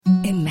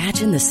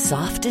Imagine the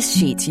softest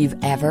sheets you've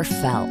ever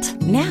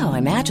felt. Now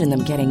imagine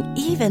them getting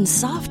even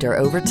softer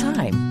over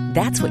time.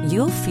 That's what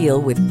you'll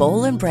feel with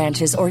Boll &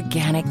 Branch's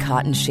organic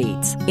cotton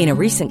sheets. In a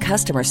recent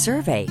customer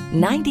survey,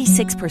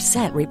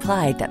 96%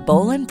 replied that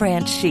Boll &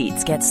 Branch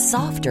sheets get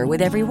softer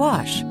with every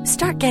wash.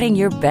 Start getting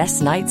your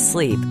best night's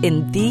sleep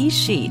in these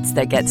sheets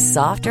that get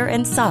softer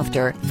and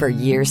softer for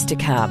years to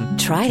come.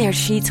 Try their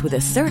sheets with a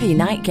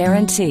 30-night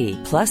guarantee.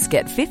 Plus,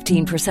 get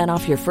 15%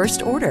 off your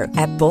first order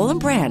at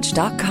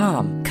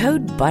bollandbranch.com.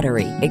 Code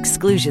BUTTERY.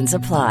 Exclusions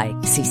apply.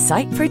 See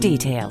site for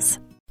details.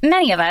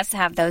 Many of us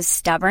have those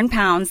stubborn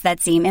pounds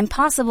that seem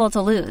impossible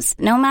to lose,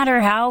 no matter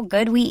how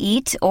good we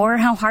eat or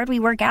how hard we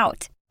work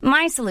out.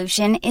 My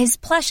solution is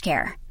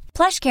PlushCare.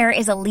 PlushCare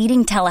is a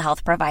leading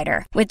telehealth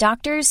provider with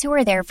doctors who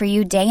are there for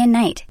you day and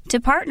night to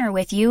partner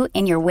with you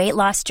in your weight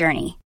loss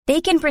journey. They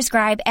can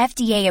prescribe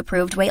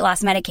FDA-approved weight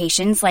loss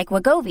medications like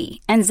Wegovy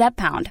and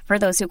Zepbound for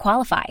those who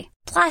qualify.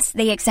 Plus,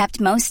 they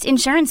accept most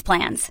insurance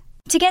plans.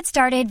 To get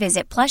started,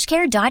 visit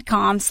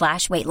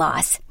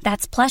plushcare.com/weightloss.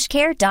 That's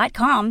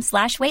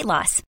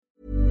plushcare.com/weightloss.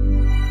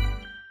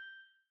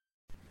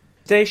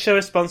 Today's show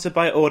is sponsored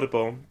by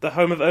Audible, the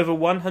home of over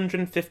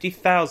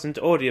 150,000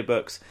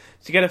 audiobooks.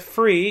 To get a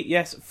free,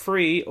 yes,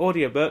 free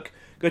audiobook,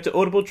 go to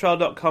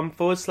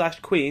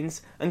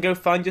audibletrial.com/queens and go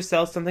find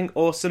yourself something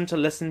awesome to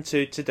listen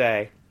to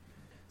today.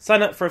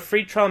 Sign up for a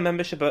free trial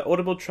membership at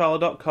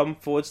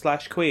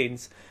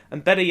audibletrial.com/queens.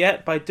 And better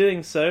yet, by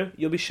doing so,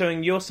 you'll be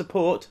showing your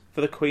support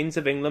for the Queens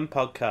of England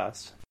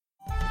podcast.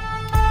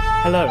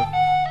 Hello,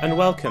 and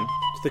welcome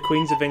to the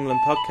Queens of England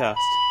podcast.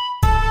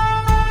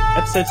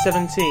 Episode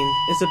 17,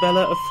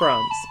 Isabella of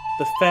France,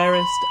 the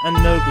fairest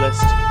and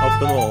noblest of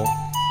them all.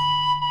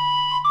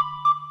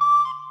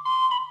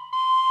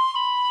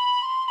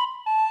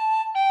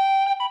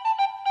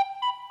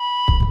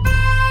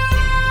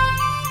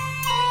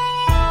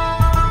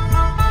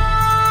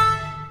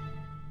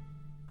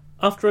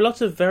 After a lot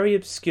of very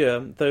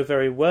obscure, though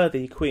very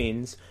worthy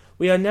queens,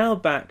 we are now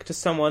back to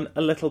someone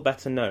a little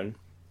better known,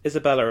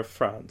 Isabella of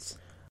France.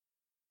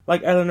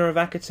 Like Eleanor of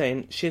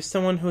Aquitaine, she is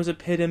someone who has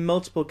appeared in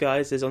multiple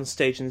guises on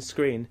stage and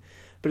screen,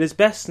 but is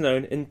best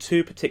known in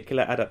two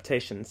particular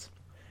adaptations.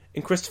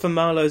 In Christopher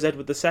Marlowe's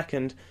Edward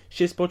II,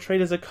 she is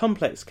portrayed as a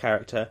complex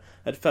character,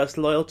 at first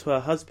loyal to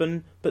her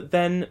husband, but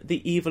then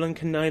the evil and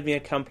conniving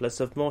accomplice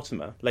of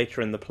Mortimer,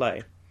 later in the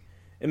play.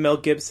 In Mel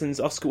Gibson's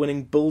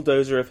Oscar-winning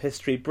bulldozer of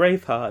history,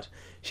 Braveheart,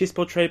 she is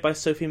portrayed by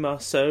Sophie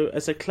Marceau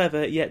as a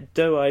clever yet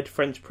doe-eyed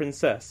French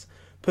princess,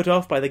 put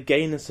off by the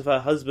gayness of her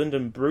husband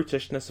and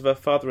brutishness of her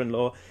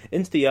father-in-law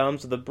into the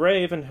arms of the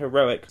brave and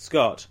heroic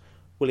Scot,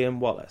 William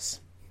Wallace.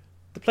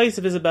 The place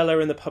of Isabella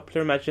in the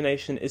popular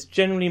imagination is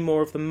generally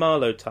more of the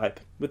Marlowe type,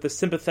 with the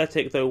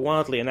sympathetic though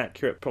wildly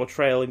inaccurate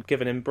portrayal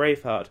given in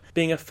Braveheart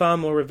being a far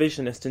more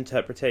revisionist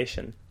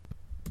interpretation.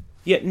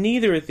 Yet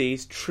neither of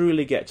these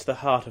truly get to the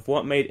heart of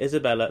what made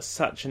Isabella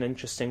such an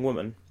interesting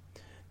woman.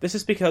 This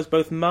is because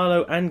both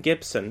Marlowe and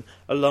Gibson,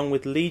 along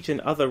with legion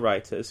other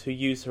writers who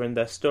use her in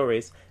their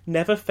stories,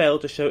 never fail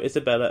to show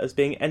Isabella as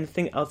being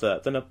anything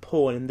other than a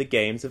pawn in the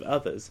games of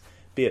others,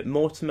 be it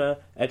Mortimer,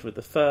 Edward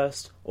I,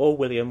 or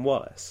William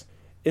Wallace.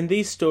 In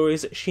these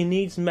stories, she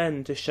needs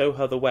men to show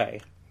her the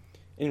way.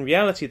 In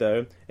reality,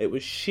 though, it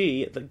was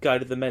she that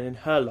guided the men in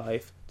her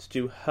life to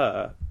do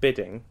her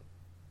bidding.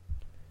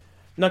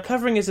 Now,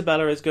 covering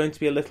Isabella is going to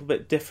be a little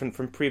bit different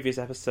from previous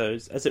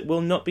episodes, as it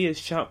will not be as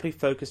sharply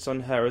focused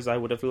on her as I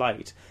would have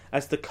liked,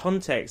 as the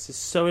context is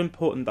so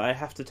important that I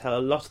have to tell a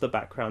lot of the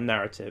background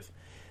narrative.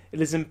 It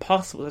is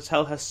impossible to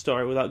tell her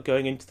story without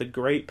going into the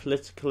great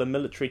political and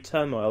military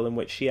turmoil in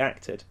which she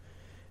acted.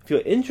 If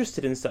you're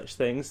interested in such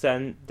things,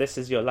 then this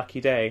is your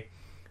lucky day.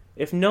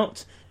 If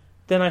not,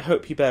 then I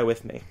hope you bear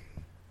with me.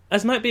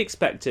 As might be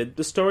expected,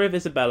 the story of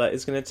Isabella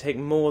is going to take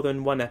more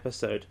than one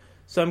episode,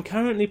 so I'm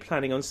currently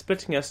planning on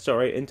splitting our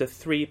story into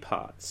 3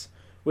 parts,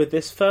 with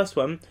this first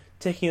one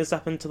taking us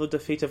up until the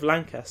defeat of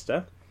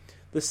Lancaster.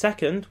 The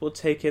second will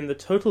take in the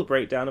total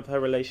breakdown of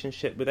her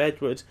relationship with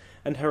Edward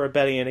and her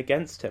rebellion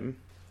against him,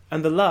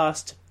 and the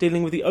last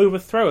dealing with the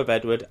overthrow of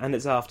Edward and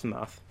its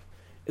aftermath.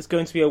 It's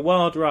going to be a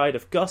wild ride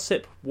of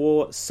gossip,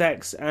 war,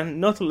 sex,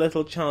 and not a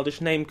little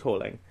childish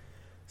name-calling.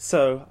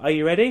 So, are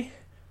you ready?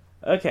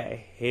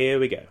 Okay, here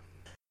we go.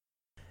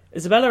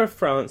 Isabella of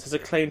France has a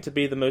claim to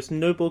be the most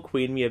noble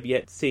queen we have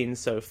yet seen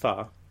so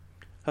far.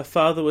 Her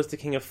father was the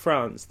King of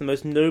France, the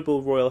most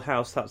noble royal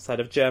house outside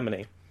of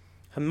Germany.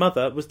 Her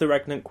mother was the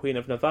regnant Queen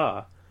of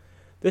Navarre.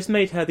 This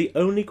made her the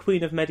only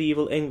queen of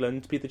medieval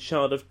England to be the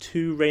child of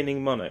 2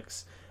 reigning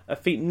monarchs, a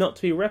feat not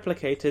to be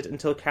replicated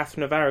until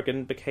Catherine of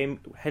Aragon became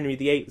Henry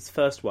VIII's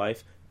first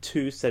wife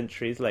 2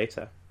 centuries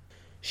later.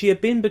 She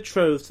had been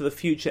betrothed to the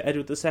future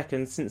Edward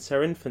II since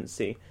her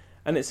infancy,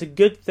 and it's a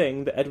good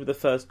thing that Edward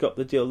I got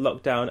the deal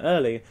locked down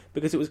early,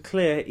 because it was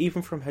clear,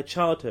 even from her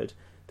childhood,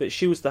 that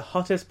she was the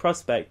hottest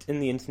prospect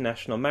in the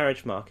international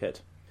marriage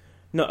market.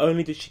 Not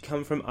only did she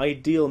come from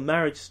ideal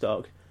marriage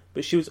stock,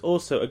 but she was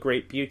also a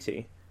great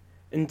beauty.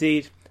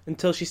 Indeed,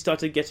 until she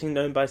started getting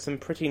known by some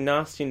pretty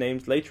nasty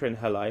names later in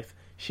her life,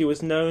 she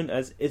was known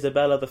as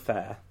Isabella the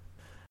Fair.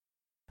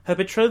 Her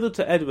betrothal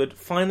to Edward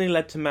finally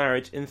led to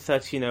marriage in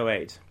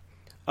 1308.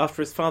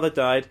 After his father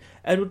died,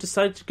 Edward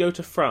decided to go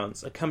to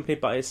France,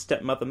 accompanied by his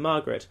stepmother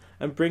Margaret,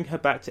 and bring her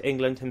back to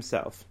England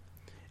himself.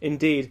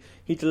 Indeed,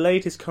 he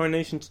delayed his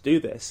coronation to do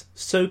this,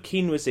 so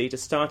keen was he to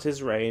start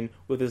his reign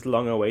with his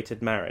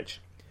long-awaited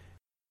marriage.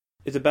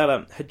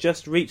 Isabella had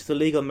just reached the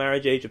legal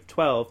marriage age of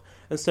 12,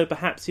 and so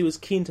perhaps he was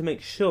keen to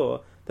make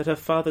sure that her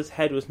father's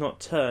head was not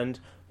turned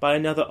by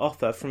another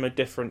offer from a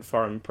different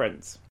foreign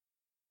prince.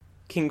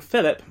 King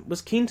Philip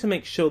was keen to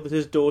make sure that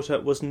his daughter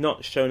was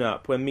not shown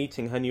up when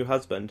meeting her new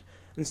husband,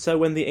 and so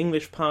when the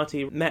English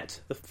party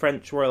met the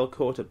French royal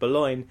court at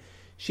Boulogne,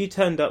 she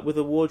turned up with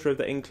a wardrobe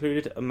that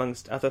included,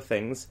 amongst other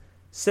things,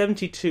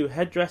 72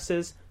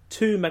 headdresses,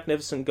 2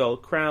 magnificent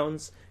gold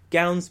crowns,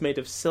 gowns made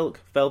of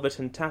silk, velvet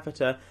and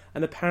taffeta,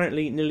 and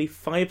apparently nearly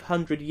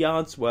 500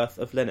 yards worth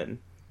of linen.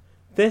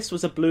 This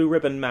was a blue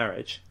ribbon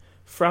marriage.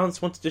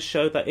 France wanted to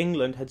show that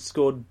England had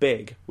scored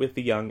big with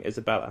the young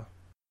Isabella.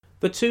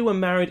 The two were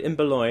married in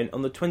Boulogne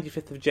on the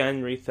 25th of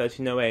January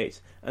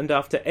 1308, and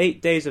after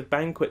 8 days of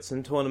banquets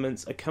and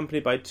tournaments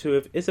accompanied by 2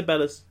 of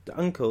Isabella's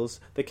uncles,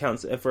 the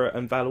Counts Evreux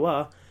and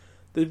Valois,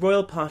 the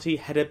royal party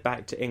headed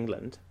back to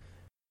England.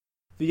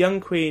 The young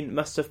queen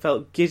must have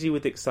felt giddy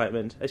with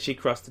excitement as she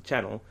crossed the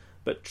Channel,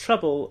 but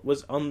trouble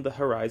was on the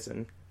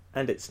horizon,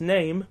 and its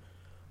name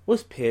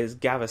was Piers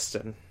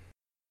Gaveston.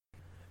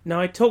 Now,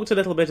 I talked a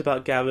little bit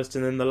about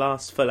Gaveston in the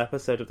last full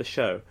episode of the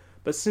show,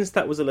 but since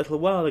that was a little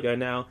while ago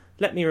now,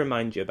 let me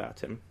remind you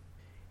about him.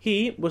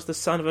 He was the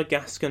son of a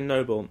Gascon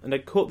noble, and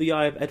had caught the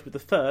eye of Edward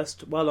I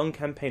while on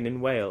campaign in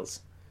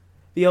Wales.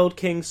 The old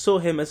king saw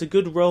him as a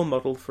good role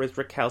model for his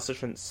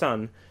recalcitrant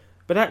son,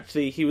 but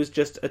actually he was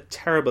just a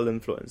terrible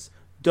influence,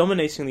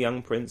 dominating the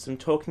young prince and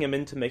talking him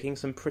into making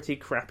some pretty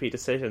crappy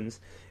decisions,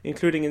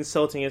 including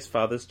insulting his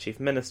father's chief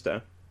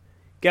minister.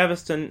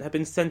 Gaveston had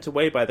been sent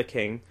away by the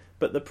king,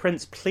 but the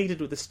prince pleaded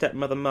with his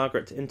stepmother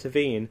Margaret to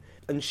intervene,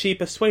 and she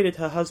persuaded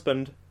her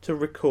husband to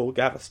recall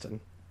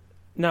Gaveston.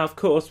 Now, of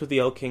course, with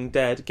the old king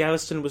dead,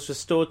 Gaveston was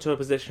restored to a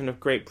position of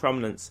great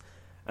prominence,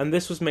 and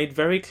this was made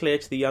very clear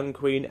to the young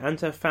queen and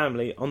her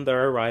family on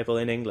their arrival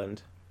in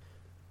England.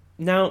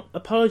 Now,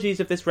 apologies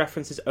if this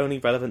reference is only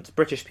relevant to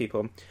British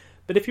people,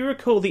 but if you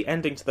recall the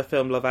ending to the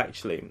film Love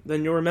Actually,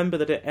 then you'll remember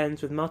that it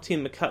ends with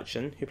Martine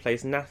McCutcheon, who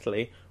plays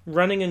Natalie,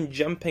 running and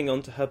jumping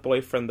onto her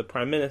boyfriend, the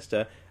Prime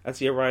Minister, as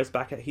he arrives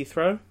back at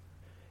Heathrow.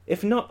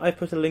 If not, I've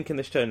put a link in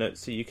the show notes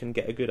so you can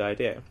get a good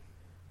idea.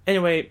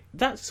 Anyway,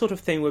 that sort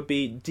of thing would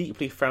be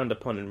deeply frowned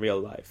upon in real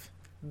life.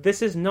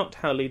 This is not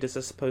how leaders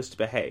are supposed to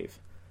behave.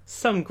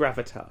 Some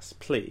gravitas,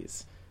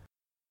 please.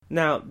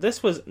 Now,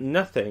 this was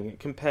nothing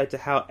compared to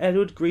how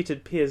Edward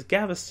greeted Piers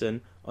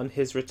Gaveston on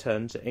his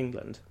return to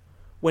England.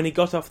 When he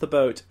got off the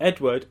boat,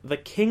 Edward, the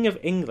King of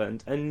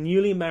England, and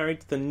newly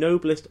married to the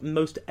noblest,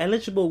 most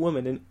eligible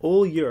woman in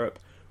all Europe,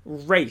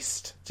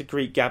 raced to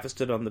greet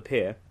Gaveston on the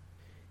pier.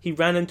 He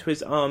ran into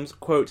his arms,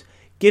 quote,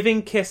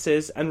 giving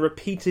kisses and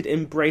repeated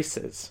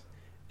embraces.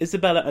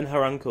 Isabella and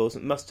her uncles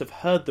must have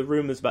heard the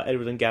rumours about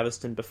Edward and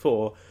Gaveston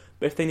before,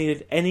 but if they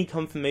needed any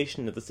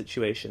confirmation of the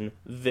situation,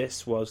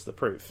 this was the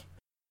proof.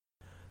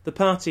 The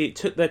party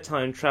took their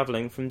time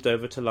travelling from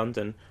Dover to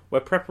London,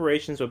 where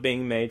preparations were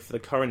being made for the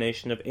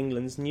coronation of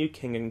England's new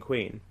king and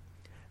queen.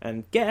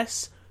 And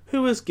guess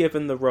who was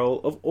given the role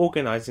of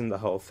organising the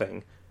whole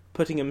thing,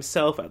 putting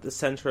himself at the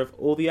centre of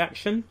all the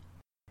action?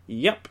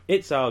 Yup,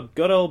 it's our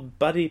good old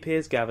buddy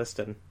Piers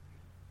Gaveston.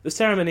 The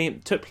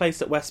ceremony took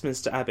place at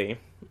Westminster Abbey.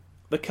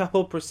 The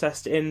couple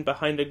processed in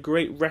behind a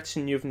great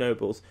retinue of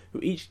nobles, who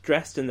each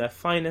dressed in their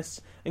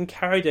finest and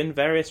carried in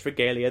various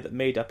regalia that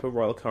made up a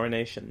royal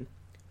coronation.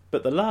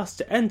 But the last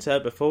to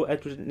enter before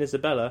Edward and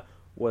Isabella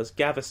was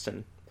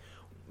Gaveston.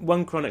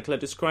 One chronicler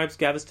describes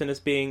Gaveston as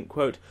being,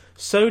 quote,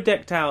 so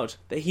decked out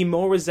that he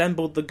more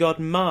resembled the god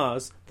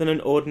Mars than an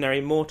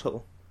ordinary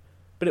mortal.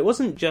 But it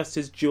wasn't just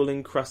his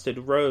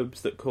jewel-encrusted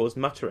robes that caused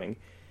muttering.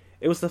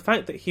 It was the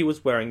fact that he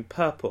was wearing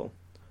purple,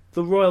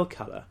 the royal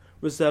colour,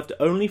 reserved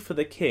only for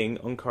the king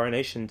on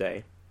coronation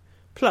day.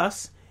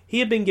 Plus, he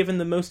had been given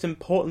the most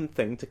important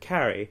thing to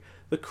carry,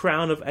 the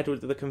crown of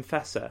Edward the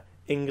Confessor,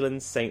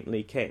 England's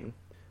saintly king.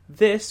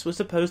 This was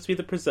supposed to be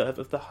the preserve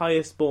of the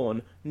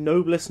highest-born,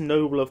 noblest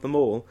noble of them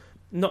all,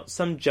 not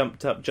some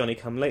jumped-up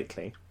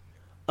Johnny-come-lately.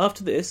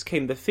 After this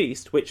came the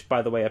feast, which,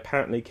 by the way,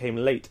 apparently came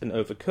late and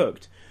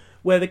overcooked,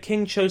 where the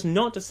king chose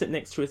not to sit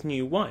next to his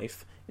new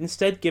wife,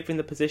 instead giving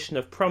the position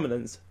of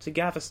prominence to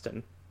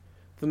Gaveston.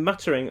 The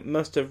muttering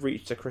must have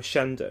reached a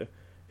crescendo.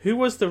 Who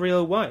was the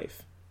real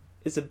wife?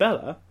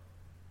 Isabella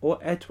or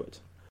Edward?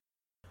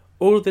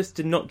 All of this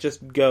did not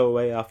just go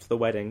away after the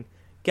wedding.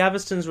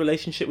 Gaveston's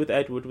relationship with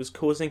Edward was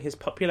causing his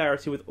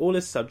popularity with all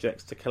his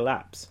subjects to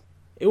collapse.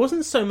 It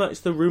wasn't so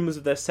much the rumours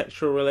of their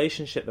sexual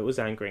relationship that was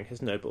angering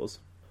his nobles.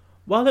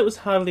 While it was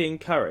hardly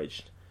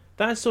encouraged,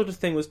 that sort of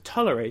thing was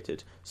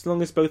tolerated so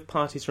long as both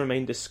parties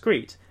remained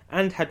discreet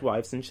and had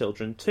wives and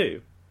children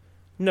too.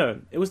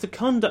 No, it was the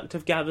conduct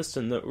of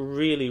Gaveston that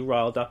really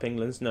riled up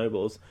England's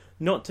nobles,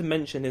 not to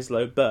mention his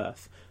low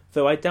birth,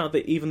 though I doubt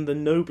that even the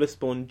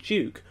noblest-born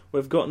duke would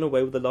have gotten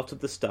away with a lot of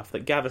the stuff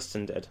that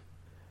Gaveston did.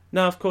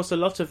 Now, of course, a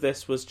lot of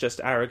this was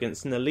just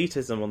arrogance and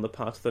elitism on the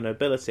part of the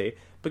nobility,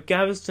 but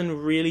Gaveston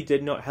really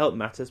did not help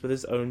matters with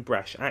his own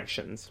brash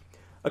actions.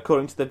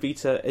 According to the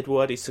Vita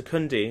Edwardi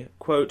Secundi,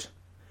 quote,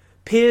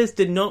 "Piers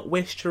did not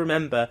wish to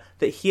remember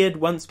that he had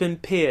once been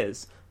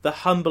Piers, the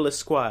humble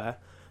esquire,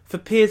 for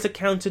Piers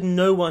accounted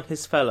no one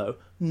his fellow,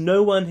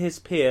 no one his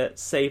peer,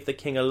 save the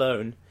king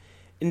alone.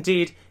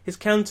 Indeed, his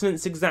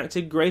countenance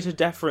exacted greater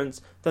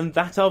deference than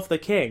that of the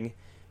king.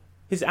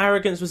 His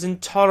arrogance was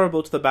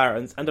intolerable to the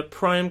barons, and a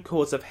prime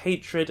cause of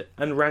hatred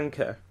and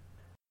rancour."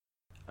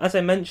 As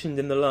I mentioned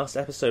in the last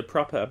episode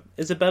proper,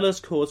 Isabella's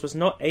cause was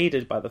not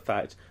aided by the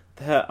fact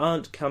that her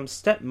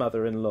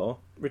aunt-cum-stepmother-in-law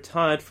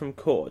retired from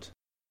court.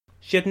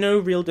 She had no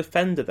real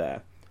defender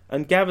there,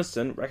 and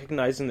Gaveston,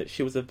 recognising that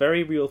she was a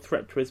very real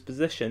threat to his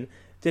position,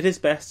 did his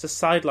best to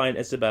sideline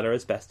Isabella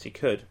as best he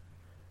could.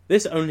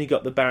 This only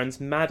got the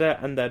barons madder,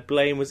 and their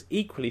blame was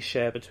equally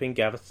shared between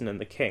Gaveston and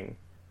the king.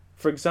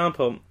 For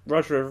example,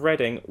 Roger of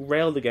Reading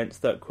railed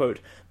against the, quote,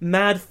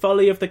 "mad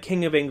folly of the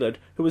King of England,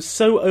 who was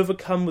so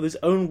overcome with his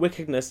own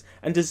wickedness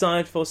and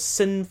desired for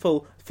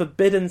sinful,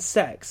 forbidden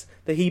sex,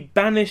 that he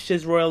banished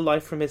his royal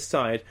life from his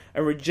side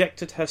and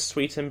rejected her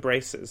sweet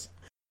embraces."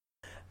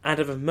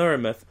 Adam of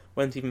Muramouth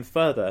went even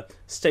further,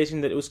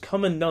 stating that it was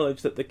common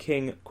knowledge that the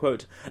king,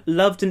 quote,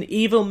 "loved an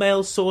evil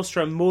male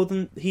sorcerer more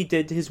than he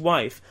did his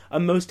wife, a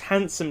most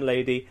handsome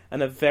lady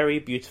and a very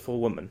beautiful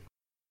woman."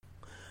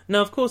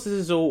 Now, of course, this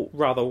is all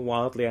rather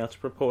wildly out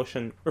of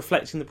proportion,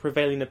 reflecting the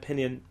prevailing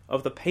opinion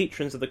of the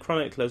patrons of the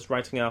chroniclers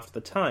writing after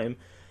the time,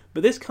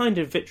 but this kind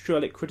of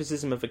vitriolic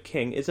criticism of a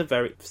king is a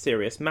very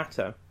serious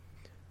matter.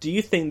 Do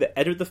you think that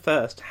Edward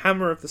I,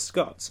 Hammer of the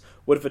Scots,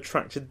 would have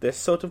attracted this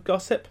sort of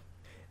gossip?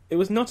 It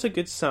was not a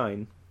good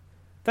sign.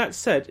 That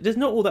said, it is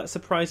not all that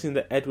surprising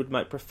that Edward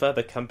might prefer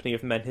the company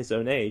of men his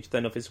own age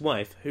than of his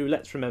wife, who,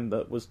 let's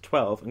remember, was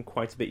 12 and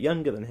quite a bit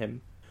younger than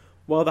him.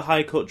 While the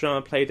high court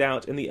drama played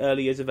out in the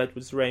early years of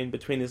Edward's reign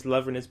between his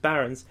lover and his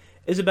barons,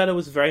 Isabella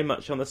was very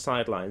much on the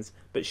sidelines,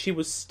 but she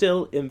was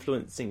still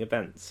influencing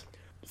events.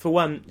 For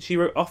one, she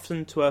wrote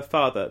often to her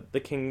father,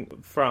 the King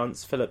of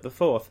France, Philip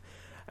IV,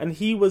 and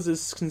he was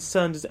as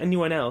concerned as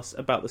anyone else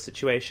about the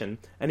situation,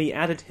 and he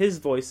added his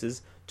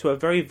voices to a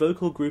very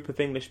vocal group of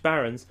English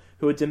barons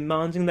who were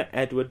demanding that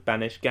Edward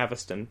banish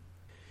Gaveston.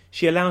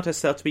 She allowed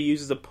herself to be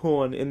used as a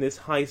pawn in this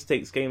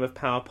high-stakes game of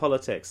power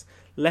politics,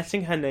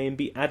 letting her name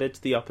be added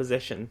to the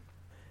opposition.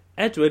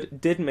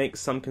 Edward did make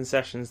some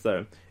concessions,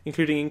 though,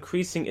 including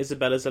increasing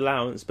Isabella's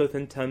allowance both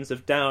in terms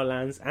of dower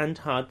lands and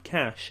hard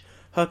cash,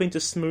 hoping to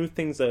smooth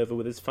things over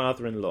with his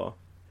father-in-law.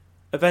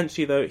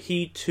 Eventually, though,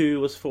 he too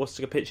was forced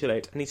to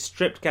capitulate, and he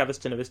stripped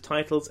Gaveston of his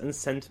titles and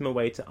sent him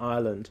away to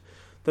Ireland,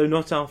 though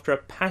not after a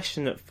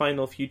passionate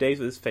final few days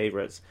with his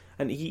favourites,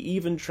 and he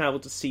even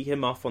travelled to see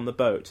him off on the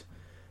boat.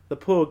 The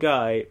poor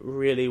guy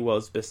really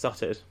was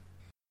besotted.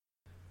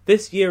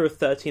 This year of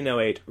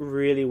 1308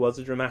 really was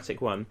a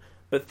dramatic one,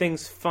 but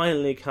things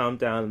finally calmed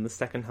down in the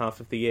second half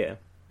of the year.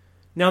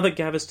 Now that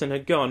Gaveston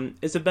had gone,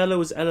 Isabella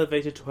was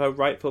elevated to her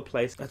rightful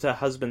place at her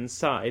husband's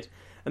side,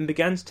 and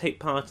began to take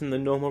part in the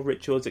normal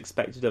rituals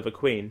expected of a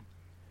queen.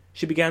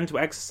 She began to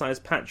exercise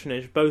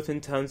patronage both in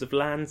terms of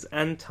lands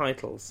and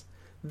titles.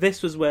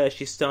 This was where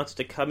she started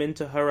to come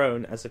into her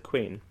own as a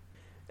queen.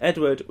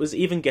 Edward was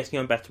even getting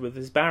on better with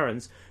his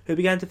barons, who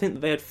began to think that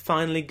they had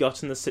finally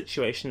gotten the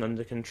situation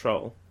under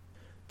control.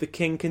 The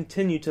king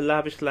continued to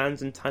lavish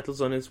lands and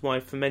titles on his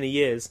wife for many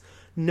years,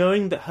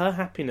 knowing that her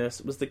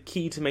happiness was the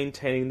key to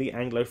maintaining the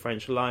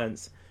Anglo-French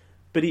alliance.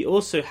 But he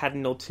also had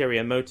an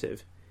ulterior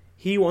motive.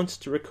 He wanted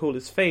to recall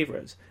his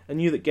favourite, and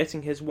knew that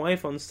getting his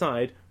wife on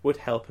side would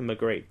help him a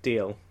great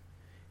deal.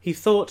 He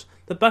thought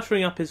that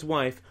buttering up his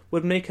wife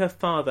would make her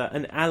father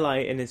an ally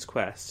in his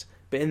quest,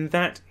 but in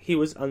that he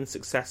was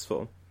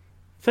unsuccessful.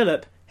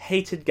 Philip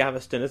hated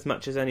Gaveston as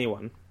much as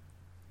anyone.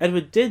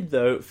 Edward did,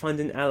 though,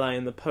 find an ally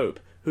in the Pope,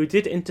 who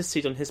did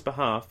intercede on his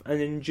behalf, and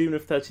in June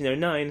of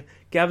 1309,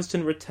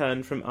 Gaveston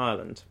returned from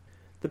Ireland.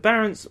 The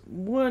barons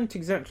weren't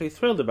exactly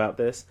thrilled about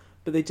this,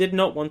 but they did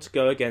not want to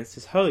go against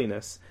His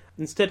Holiness,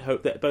 instead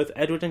hoped that both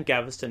Edward and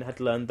Gaveston had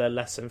learned their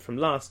lesson from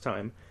last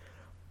time.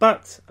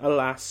 But,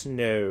 alas,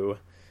 no.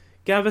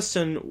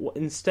 Gaveston,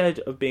 instead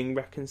of being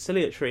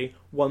reconciliatory,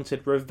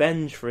 wanted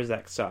revenge for his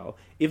exile,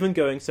 even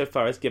going so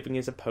far as giving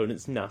his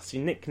opponents nasty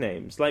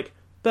nicknames, like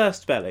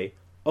Burst Belly,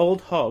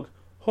 Old Hog,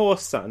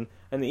 Horse Son,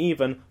 and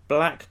even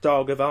Black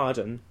Dog of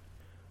Arden.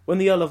 When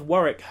the Earl of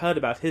Warwick heard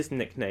about his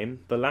nickname,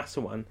 the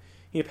latter one,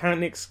 he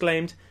apparently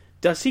exclaimed,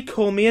 "Does he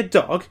call me a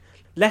dog?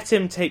 Let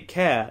him take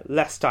care,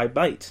 lest I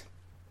bite."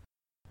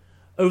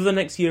 Over the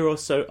next year or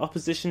so,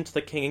 opposition to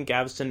the king and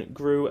Gaveston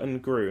grew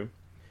and grew.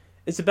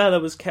 Isabella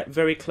was kept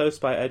very close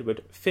by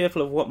Edward,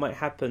 fearful of what might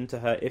happen to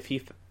her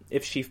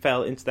if she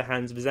fell into the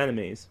hands of his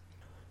enemies.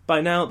 By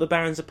now, the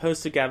barons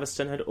opposed to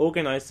Gaveston had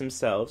organised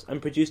themselves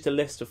and produced a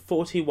list of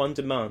 41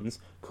 demands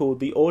called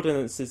the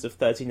Ordinances of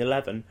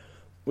 1311,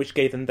 which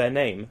gave them their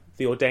name,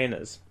 the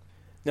Ordainers.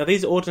 Now,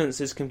 these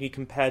ordinances can be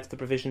compared to the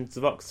provisions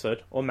of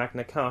Oxford or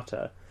Magna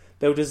Carta.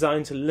 They were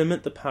designed to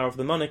limit the power of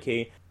the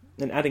monarchy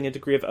and adding a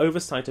degree of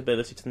oversight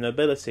ability to the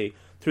nobility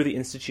through the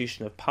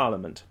institution of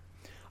Parliament.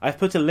 I've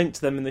put a link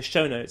to them in the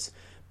show notes,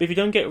 but if you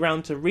don't get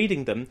round to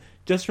reading them,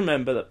 just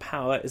remember that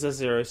power is a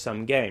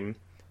zero-sum game.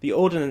 The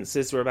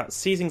ordinances were about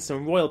seizing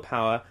some royal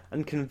power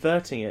and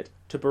converting it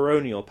to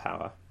baronial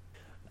power.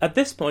 At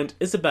this point,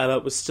 Isabella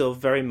was still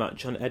very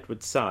much on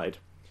Edward's side.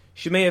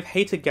 She may have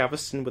hated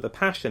Gaveston with a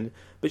passion,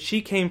 but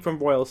she came from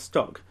royal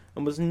stock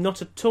and was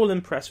not at all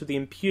impressed with the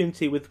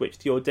impunity with which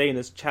the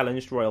Ordainers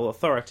challenged royal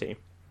authority.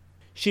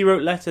 She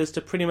wrote letters to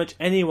pretty much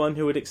anyone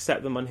who would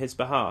accept them on his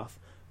behalf,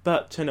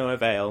 but to no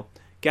avail.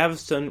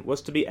 Gaveston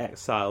was to be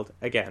exiled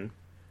again.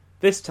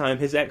 This time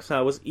his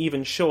exile was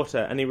even shorter,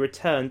 and he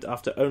returned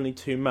after only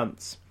 2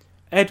 months.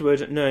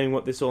 Edward, knowing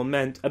what this all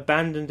meant,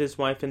 abandoned his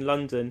wife in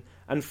London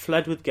and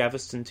fled with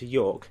Gaveston to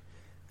York.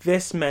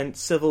 This meant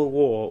civil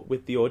war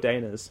with the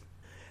Ordainers.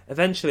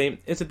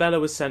 Eventually, Isabella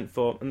was sent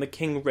for, and the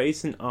king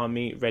raised an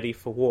army ready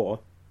for war.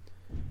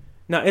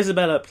 Now,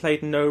 Isabella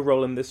played no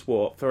role in this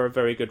war for a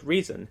very good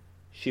reason.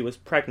 She was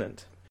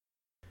pregnant.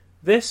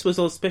 This was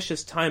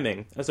auspicious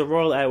timing, as a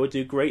royal heir would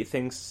do great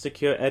things to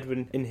secure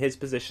Edward in his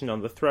position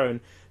on the throne,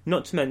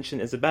 not to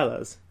mention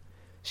Isabella's.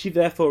 She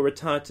therefore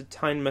retired to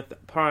Tynemouth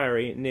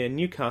Priory near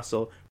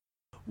Newcastle.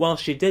 While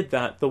she did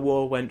that, the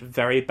war went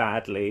very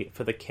badly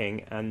for the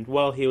king, and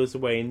while he was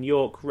away in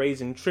York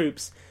raising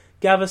troops,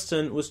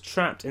 Gaveston was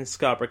trapped in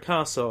Scarborough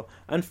Castle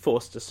and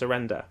forced to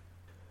surrender.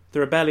 The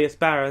rebellious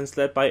barons,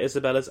 led by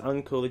Isabella's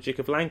uncle, the Duke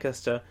of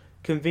Lancaster,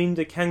 convened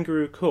a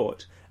kangaroo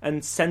court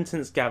and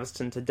sentenced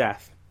Gaveston to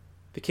death.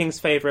 The king's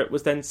favourite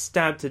was then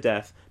stabbed to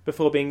death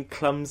before being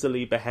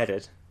clumsily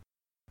beheaded.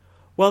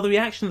 While the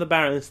reaction of the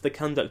barons to the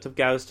conduct of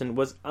Gaveston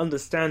was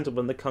understandable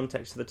in the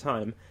context of the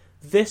time,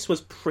 this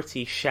was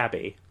pretty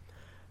shabby.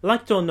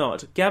 Liked or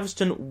not,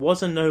 Gaveston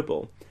was a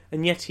noble,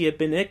 and yet he had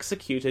been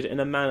executed in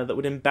a manner that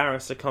would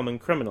embarrass a common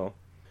criminal.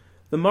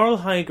 The moral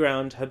high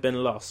ground had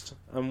been lost,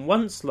 and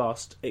once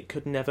lost, it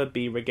could never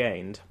be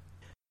regained.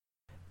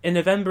 In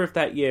November of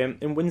that year,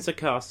 in Windsor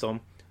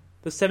Castle,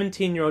 the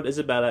 17-year-old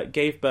Isabella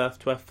gave birth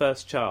to her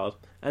first child,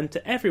 and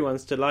to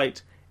everyone's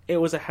delight, it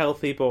was a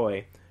healthy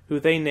boy, who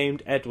they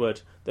named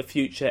Edward, the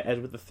future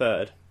Edward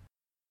III.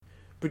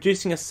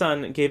 Producing a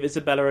son gave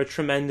Isabella a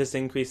tremendous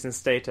increase in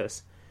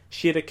status.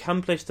 She had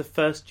accomplished the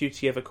first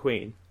duty of a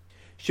queen.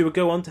 She would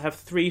go on to have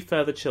 3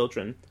 further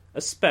children,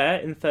 a spare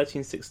in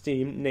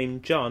 1316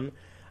 named John,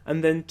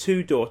 and then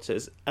 2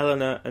 daughters,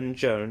 Eleanor and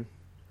Joan.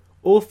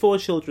 All 4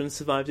 children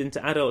survived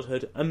into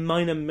adulthood, a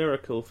minor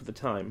miracle for the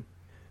time.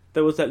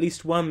 There was at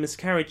least 1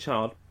 miscarried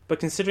child, but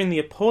considering the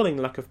appalling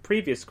luck of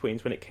previous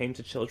queens when it came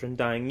to children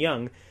dying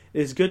young, it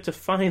is good to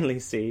finally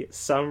see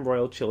some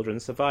royal children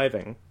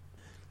surviving.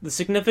 The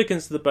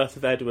significance of the birth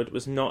of Edward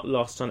was not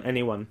lost on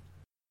anyone.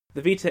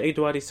 The Vita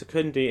Eduardi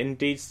Secundi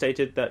indeed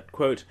stated that,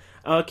 quote,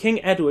 "Our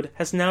King Edward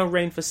has now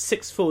reigned for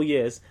 6 full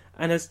years,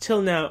 and has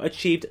till now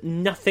achieved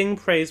nothing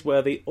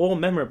praiseworthy or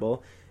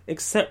memorable,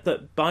 except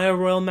that by a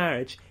royal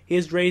marriage he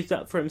has raised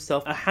up for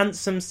himself a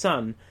handsome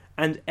son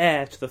and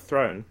heir to the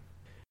throne."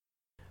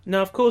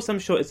 Now, of course, I'm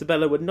sure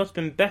Isabella would not have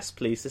been best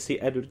pleased to see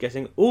Edward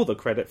getting all the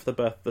credit for the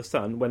birth of the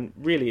son, when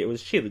really it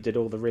was she that did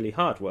all the really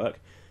hard work,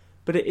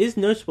 but it is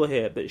notable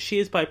here that she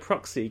is by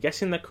proxy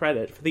getting the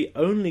credit for the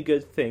only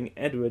good thing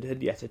Edward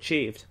had yet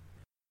achieved.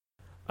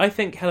 I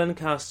think Helen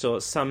Castor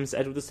sums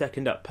Edward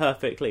II up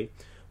perfectly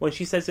when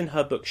she says in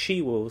her book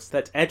She-Wolves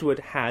that Edward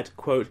had,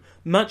 quote,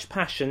 "much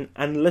passion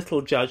and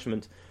little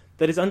judgment,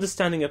 that his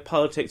understanding of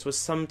politics was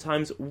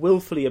sometimes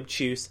wilfully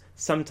obtuse,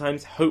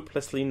 sometimes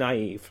hopelessly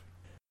naive."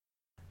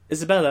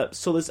 Isabella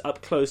saw this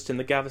up close in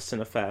the Gaveston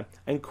affair,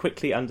 and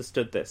quickly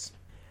understood this.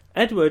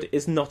 Edward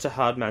is not a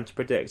hard man to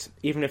predict,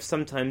 even if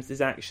sometimes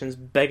his actions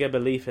beg a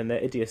belief in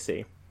their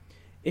idiocy.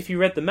 If you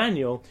read the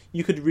manual,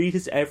 you could read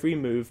his every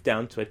move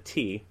down to a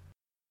T.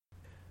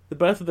 The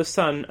birth of the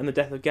son and the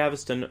death of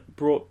Gaveston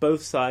brought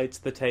both sides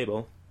to the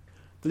table.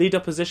 The lead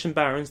opposition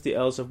barons, the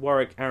Earls of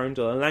Warwick,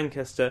 Arundel and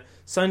Lancaster,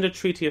 signed a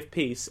treaty of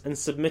peace and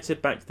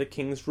submitted back to the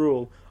king's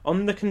rule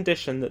on the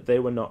condition that they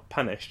were not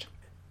punished.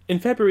 In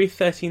February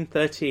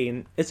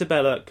 1313,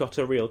 Isabella got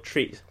a real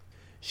treat.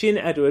 She and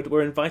Edward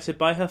were invited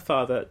by her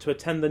father to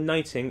attend the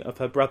knighting of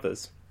her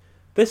brothers.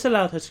 This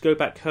allowed her to go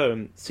back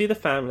home, see the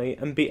family,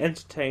 and be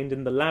entertained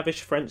in the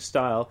lavish French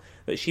style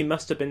that she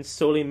must have been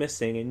sorely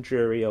missing in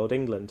dreary old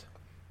England.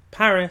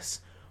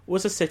 Paris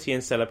was a city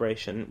in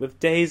celebration, with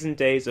days and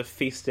days of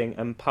feasting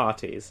and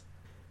parties.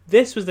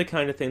 This was the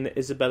kind of thing that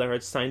Isabella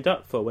had signed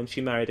up for when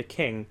she married a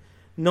king,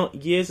 not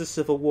years of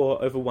civil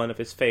war over one of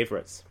his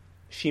favourites.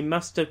 She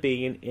must have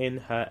been in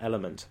her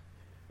element.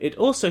 It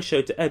also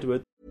showed to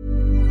Edward.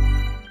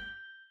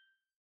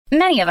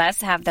 Many of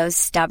us have those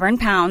stubborn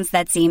pounds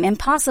that seem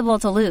impossible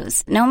to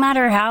lose, no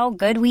matter how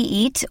good we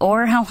eat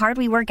or how hard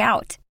we work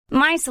out.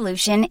 My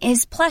solution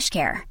is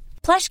PlushCare.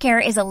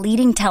 PlushCare is a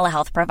leading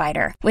telehealth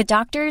provider with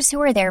doctors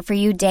who are there for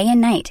you day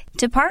and night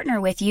to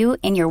partner with you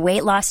in your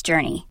weight loss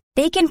journey.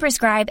 They can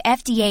prescribe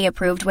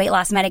FDA-approved weight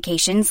loss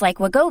medications like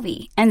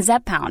Wegovy and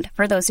Zepbound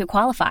for those who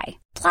qualify.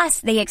 Plus,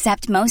 they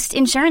accept most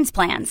insurance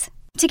plans.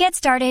 To get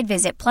started,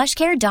 visit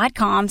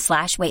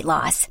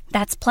plushcare.com/weightloss.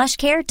 That's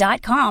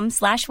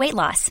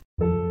plushcare.com/weightloss.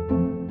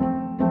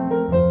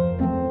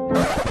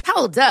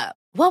 Hold up.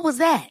 What was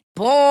that?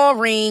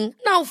 Boring.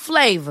 No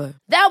flavor.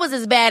 That was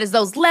as bad as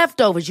those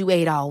leftovers you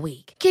ate all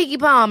week. Keke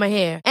Palmer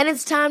here, and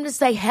it's time to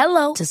say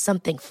hello to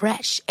something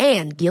fresh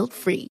and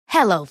guilt-free.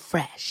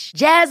 HelloFresh.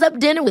 Jazz up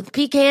dinner with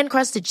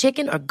pecan-crusted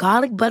chicken or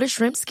garlic butter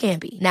shrimp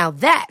scampi. Now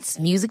that's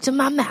music to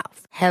my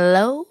mouth.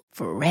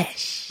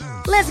 HelloFresh.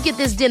 Let's get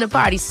this dinner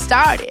party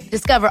started.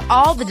 Discover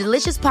all the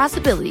delicious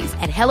possibilities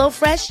at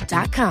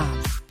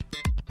HelloFresh.com.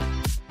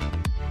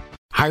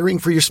 Hiring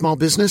for your small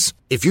business?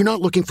 If you're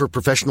not looking for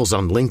professionals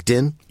on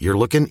LinkedIn, you're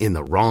looking in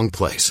the wrong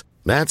place.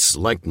 That's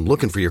like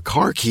looking for your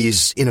car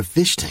keys in a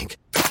fish tank.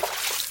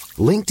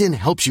 LinkedIn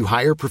helps you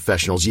hire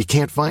professionals you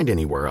can't find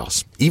anywhere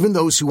else, even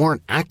those who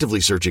aren't actively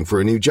searching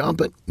for a new job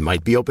but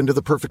might be open to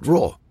the perfect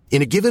role.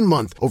 In a given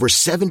month, over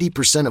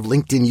 70% of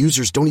LinkedIn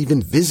users don't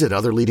even visit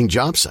other leading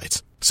job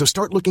sites. So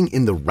start looking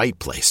in the right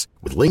place.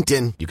 With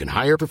LinkedIn, you can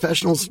hire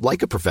professionals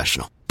like a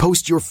professional.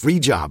 Post your free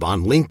job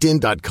on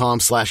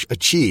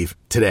linkedin.com/achieve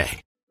today.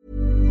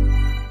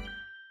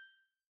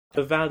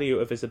 The value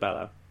of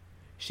Isabella.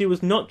 She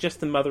was not just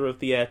the mother of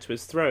the heir to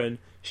his throne,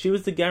 she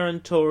was the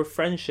guarantor of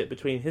friendship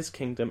between his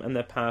kingdom and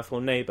their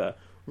powerful neighbour,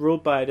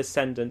 ruled by a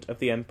descendant of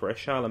the Emperor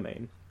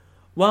Charlemagne.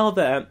 While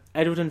there,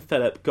 Edward and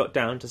Philip got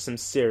down to some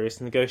serious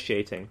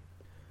negotiating.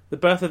 The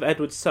birth of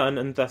Edward's son,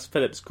 and thus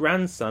Philip's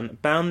grandson,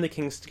 bound the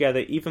kings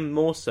together even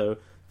more so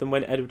than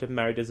when Edward had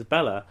married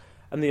Isabella,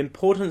 and the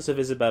importance of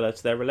Isabella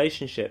to their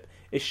relationship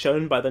is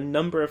shown by the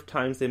number of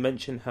times they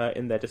mention her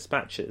in their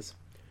dispatches.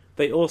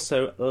 They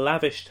also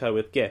lavished her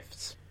with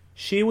gifts.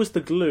 She was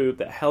the glue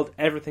that held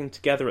everything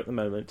together at the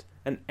moment,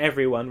 and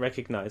everyone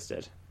recognised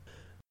it.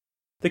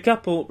 The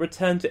couple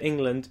returned to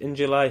England in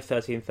July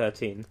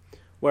 1313,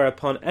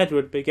 whereupon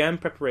Edward began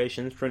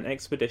preparations for an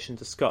expedition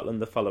to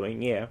Scotland the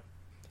following year.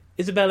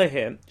 Isabella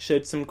here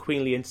showed some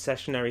queenly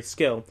intercessionary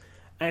skill,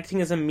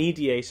 acting as a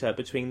mediator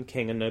between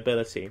king and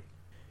nobility.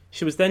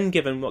 She was then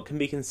given what can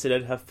be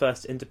considered her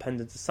first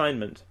independent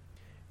assignment.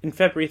 In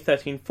February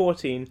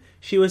 1314,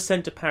 she was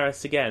sent to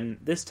Paris again,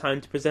 this time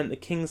to present the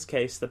king's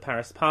case to the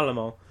Paris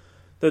Parlement,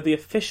 though the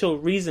official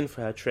reason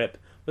for her trip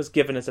was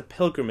given as a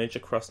pilgrimage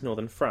across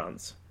northern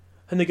France.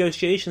 Her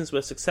negotiations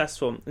were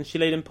successful, and she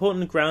laid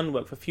important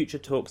groundwork for future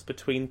talks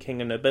between king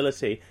and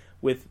nobility,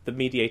 with the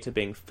mediator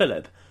being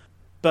Philip.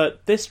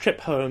 But this trip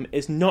home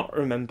is not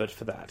remembered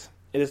for that.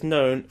 It is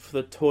known for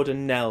the Tour de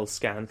Nesle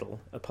scandal.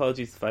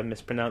 Apologies if I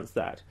mispronounced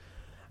that.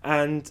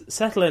 And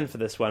settle in for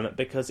this one,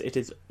 because it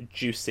is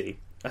juicy.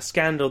 A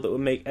scandal that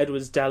would make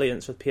Edward's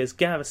dalliance with Piers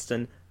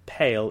Gaveston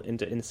pale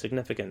into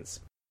insignificance.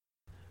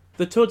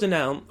 The Tour de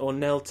Nesle, or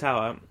Nesle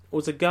Tower,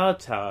 was a guard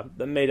tower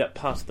that made up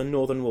part of the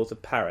northern walls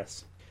of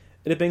Paris.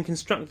 It had been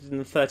constructed in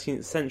the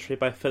 13th century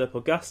by Philip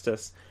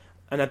Augustus,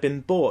 and had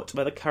been bought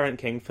by the current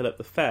king Philip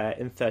the Fair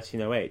in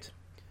 1308.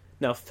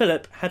 Now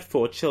Philip had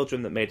 4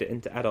 children that made it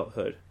into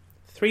adulthood,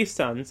 3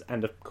 sons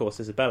and of course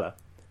Isabella.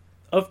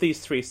 Of these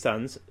 3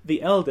 sons,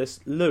 the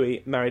eldest,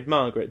 Louis, married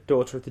Margaret,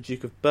 daughter of the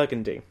Duke of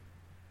Burgundy.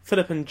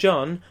 Philip and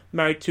John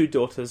married 2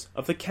 daughters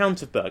of the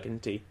Count of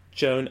Burgundy,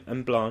 Joan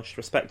and Blanche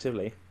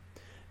respectively.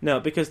 Now,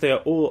 because they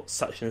are all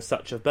such and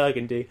such of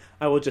Burgundy,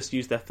 I will just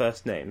use their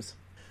first names.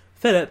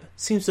 Philip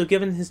seems to have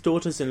given his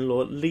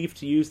daughters-in-law leave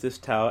to use this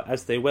tower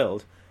as they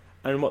willed,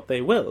 and what they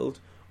willed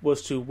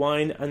was to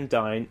wine and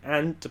dine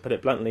and, to put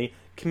it bluntly,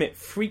 commit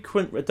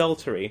frequent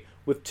adultery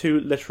with 2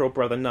 literal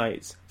brother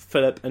knights,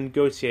 Philip and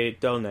Gautier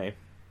d'Aulnay.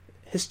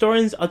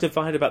 Historians are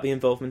divided about the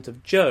involvement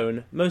of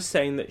Joan, most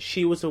saying that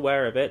she was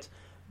aware of it,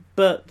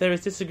 but there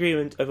is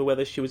disagreement over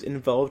whether she was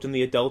involved in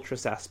the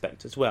adulterous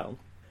aspect as well.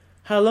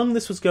 How long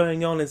this was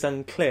going on is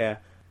unclear,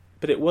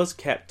 but it was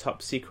kept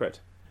top secret.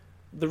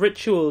 The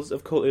rituals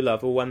of courtly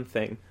love were one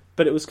thing,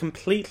 but it was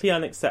completely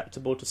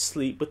unacceptable to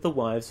sleep with the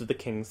wives of the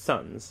king's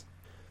sons.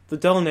 The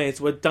d'Aulnays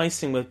were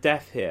dicing with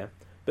death here,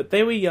 but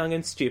they were young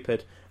and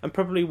stupid, and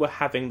probably were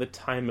having the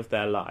time of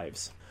their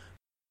lives.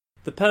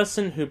 The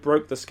person who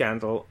broke the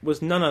scandal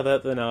was none other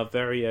than our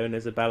very own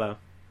Isabella.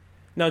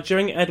 Now,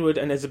 during Edward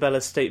and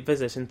Isabella's state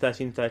visit in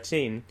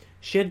 1313,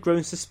 she had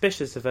grown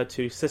suspicious of her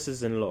 2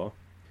 sisters-in-law.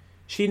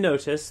 She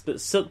noticed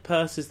that silk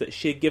purses that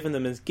she had given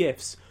them as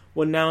gifts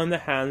were now in the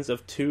hands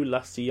of 2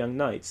 lusty young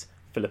knights,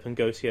 Philip and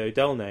Gautier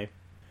d'Aulnay.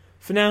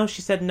 For now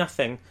she said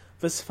nothing,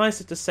 but suffice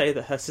it to say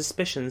that her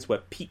suspicions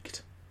were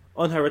piqued.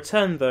 On her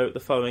return, though, the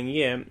following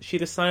year, she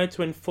decided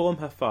to inform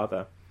her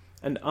father,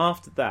 and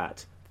after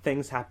that,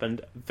 things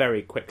happened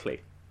very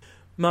quickly.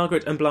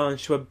 Margaret and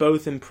Blanche were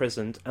both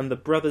imprisoned, and the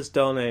brothers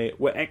d'Aulnay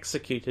were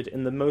executed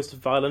in the most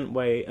violent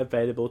way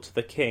available to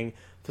the king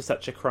for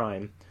such a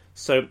crime.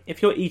 So,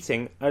 if you're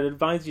eating, I'd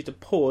advise you to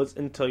pause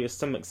until your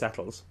stomach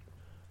settles.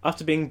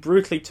 After being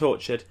brutally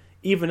tortured,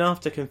 even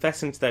after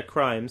confessing to their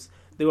crimes,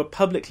 they were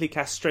publicly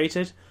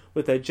castrated,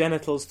 with their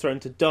genitals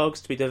thrown to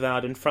dogs to be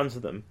devoured in front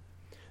of them.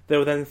 They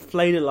were then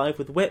flayed alive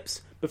with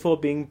whips before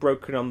being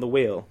broken on the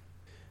wheel.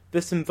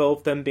 This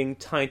involved them being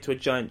tied to a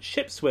giant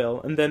ship's wheel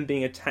and then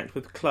being attacked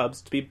with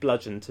clubs to be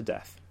bludgeoned to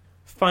death.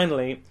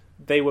 Finally,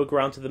 they were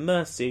granted the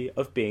mercy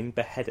of being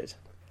beheaded.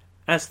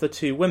 As for the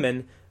two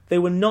women, they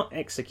were not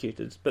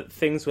executed, but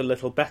things were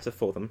little better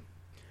for them.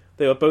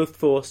 They were both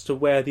forced to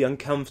wear the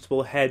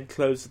uncomfortable head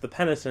clothes of the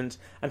penitent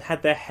and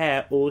had their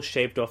hair all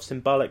shaved off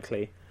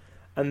symbolically,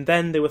 and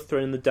then they were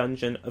thrown in the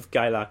dungeon of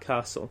Gaillard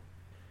Castle.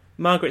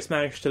 Margaret's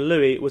marriage to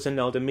Louis was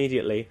annulled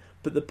immediately,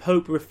 but the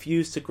Pope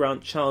refused to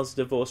grant Charles a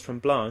divorce from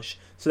Blanche,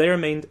 so they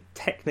remained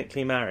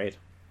technically married.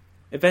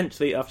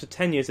 Eventually, after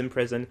 10 years in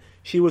prison,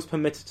 she was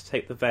permitted to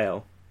take the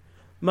veil.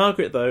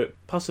 Margaret, though,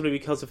 possibly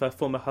because of her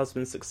former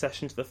husband's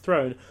succession to the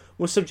throne,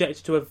 was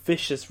subjected to a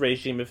vicious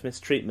regime of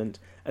mistreatment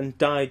and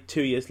died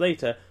 2 years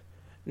later.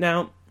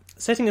 Now,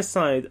 setting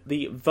aside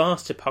the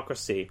vast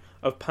hypocrisy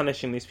of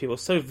punishing these people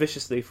so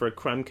viciously for a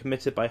crime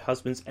committed by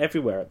husbands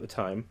everywhere at the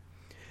time,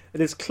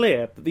 it is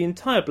clear that the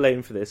entire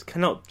blame for this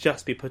cannot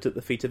just be put at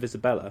the feet of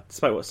Isabella,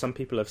 despite what some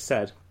people have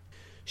said.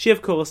 She,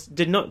 of course,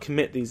 did not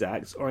commit these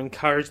acts or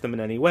encourage them in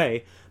any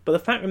way, but the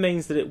fact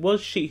remains that it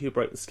was she who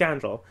broke the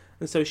scandal,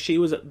 and so she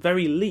was at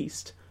very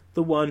least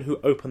the one who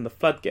opened the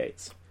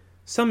floodgates.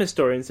 Some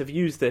historians have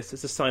used this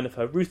as a sign of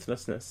her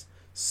ruthlessness,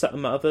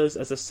 some others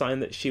as a sign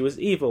that she was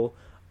evil,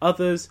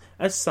 others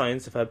as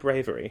signs of her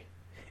bravery.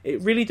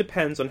 It really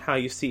depends on how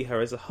you see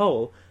her as a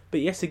whole,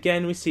 but yet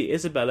again we see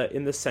Isabella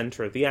in the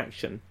centre of the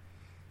action.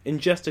 In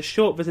just a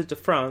short visit to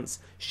France,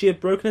 she had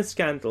broken a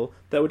scandal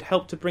that would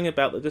help to bring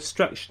about the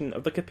destruction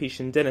of the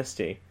Capetian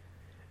dynasty.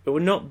 It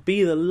would not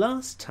be the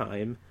last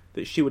time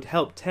that she would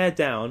help tear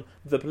down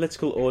the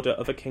political order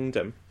of a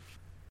kingdom.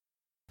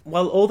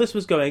 While all this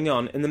was going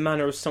on in the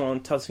manner of someone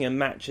tossing a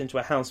match into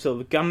a house filled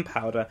with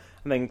gunpowder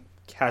and then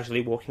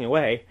casually walking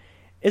away,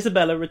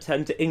 Isabella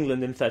returned to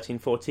England in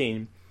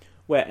 1314,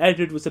 where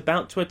Edward was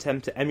about to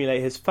attempt to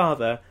emulate his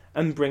father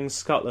and bring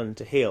Scotland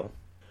to heel.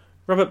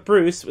 Robert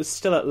Bruce was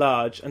still at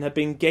large and had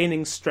been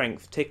gaining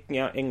strength, taking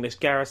out English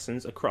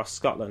garrisons across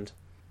Scotland.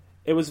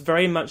 It was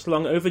very much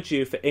long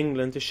overdue for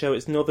England to show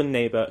its northern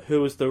neighbour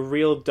who was the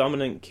real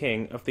dominant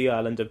king of the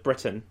island of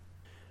Britain.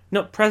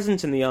 Not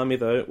present in the army,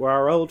 though, were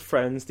our old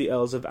friends the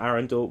Earls of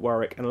Arundel,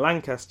 Warwick and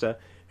Lancaster,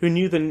 who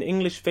knew that an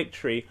English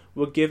victory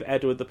would give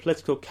Edward the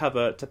political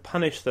cover to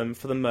punish them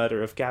for the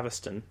murder of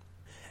Gaveston.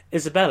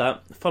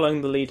 Isabella,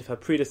 following the lead of her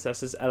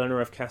predecessors Eleanor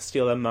of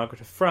Castile and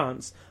Margaret of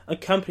France,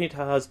 accompanied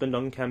her husband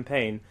on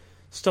campaign,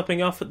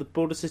 stopping off at the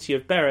border city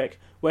of Berwick,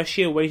 where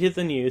she awaited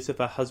the news of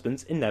her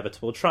husband's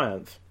inevitable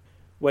triumph.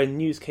 When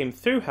news came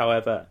through,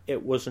 however,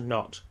 it was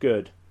not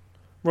good.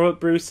 Robert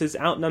Bruce's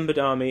outnumbered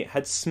army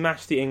had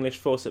smashed the English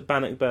force at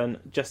Bannockburn,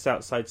 just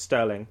outside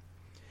Stirling.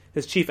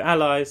 His chief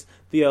allies,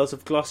 the Earls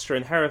of Gloucester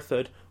and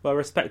Hereford, were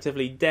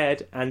respectively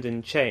dead and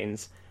in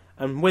chains,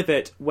 and with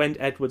it went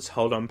Edward's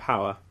hold on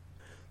power.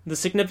 The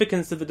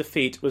significance of the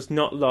defeat was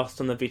not lost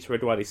on the Vita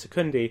Eduardi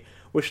Secundi,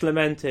 which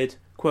lamented,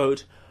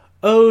 quote,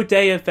 "O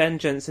day of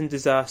vengeance and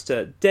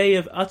disaster, day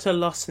of utter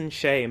loss and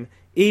shame,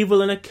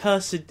 evil and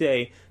accursed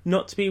day,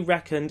 not to be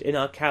reckoned in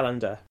our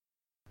calendar."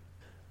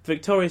 The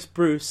victorious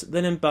Bruce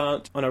then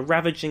embarked on a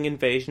ravaging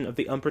invasion of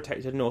the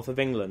unprotected north of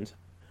England.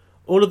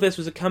 All of this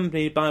was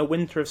accompanied by a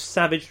winter of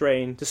savage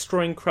rain,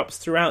 destroying crops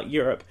throughout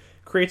Europe,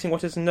 creating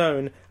what is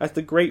known as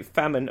the Great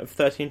Famine of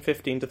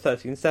 1315 to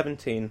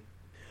 1317.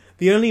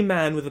 The only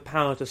man with the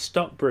power to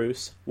stop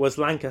Bruce was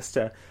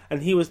Lancaster,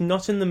 and he was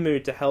not in the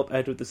mood to help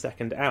Edward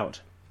II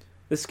out.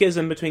 The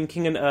schism between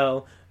king and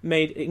earl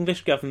made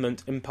English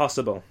government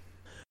impossible.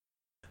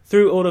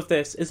 Through all of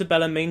this,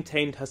 Isabella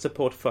maintained her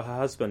support for her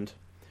husband.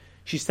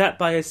 She sat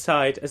by his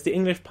side as the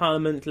English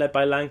Parliament, led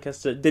by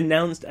Lancaster,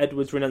 denounced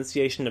Edward's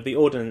renunciation of the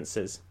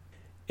ordinances.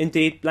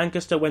 Indeed,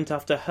 Lancaster went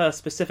after her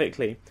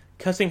specifically,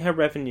 cutting her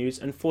revenues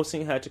and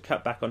forcing her to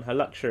cut back on her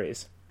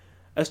luxuries.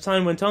 As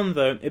time went on,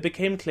 though, it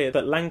became clear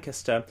that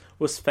Lancaster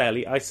was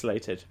fairly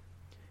isolated.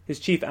 His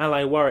chief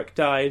ally Warwick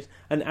died,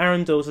 and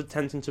Arundel was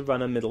attempting to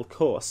run a middle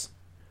course.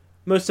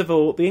 Most of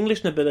all, the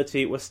English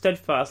nobility were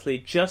steadfastly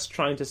just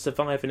trying to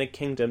survive in a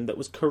kingdom that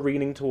was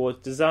careening towards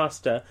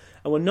disaster,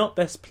 and were not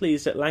best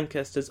pleased at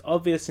Lancaster's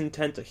obvious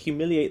intent to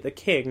humiliate the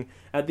king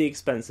at the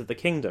expense of the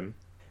kingdom.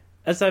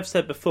 As I've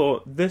said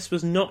before, this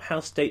was not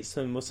how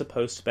statesmen were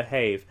supposed to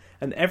behave,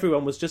 and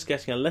everyone was just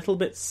getting a little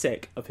bit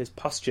sick of his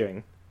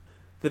posturing.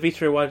 The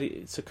Vita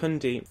Eduardi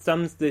Secundi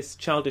sums this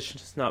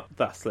childishness up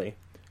thusly,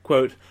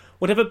 quote,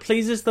 "Whatever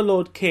pleases the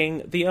Lord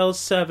King, the Earl's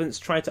servants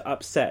try to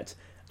upset,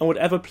 and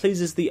whatever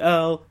pleases the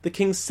Earl, the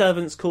King's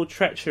servants call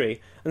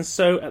treachery, and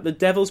so, at the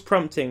devil's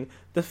prompting,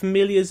 the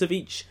familiars of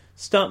each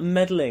start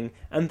meddling,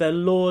 and their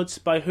lords,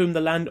 by whom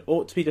the land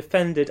ought to be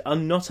defended, are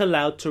not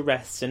allowed to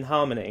rest in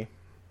harmony."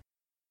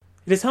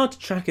 It is hard to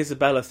track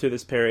Isabella through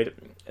this period,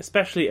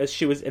 especially as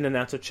she was in and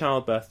out of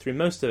childbirth through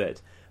most of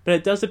it, but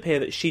it does appear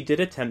that she did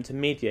attempt to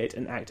mediate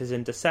and act as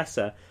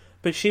intercessor,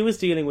 but she was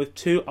dealing with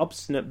two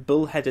obstinate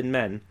bull-headed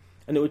men,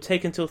 and it would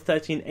take until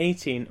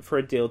 1318 for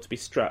a deal to be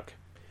struck.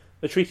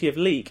 The Treaty of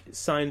Leek,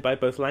 signed by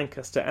both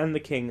Lancaster and the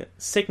king,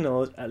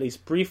 signalled, at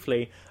least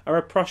briefly, a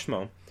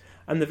rapprochement,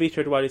 and the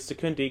Vita Eduardi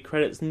Secundi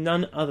credits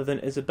none other than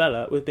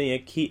Isabella with being a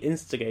key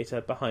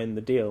instigator behind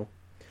the deal.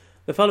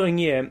 The following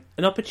year,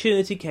 an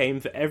opportunity came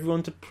for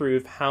everyone to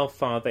prove how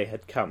far they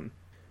had come.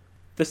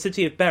 The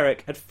city of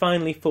Berwick had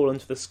finally fallen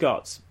to the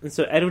Scots, and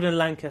so Edward and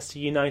Lancaster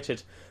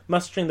united,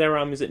 mustering their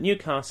armies at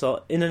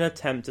Newcastle in an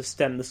attempt to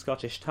stem the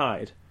Scottish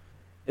tide.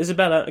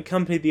 Isabella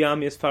accompanied the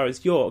army as far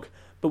as York,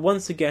 but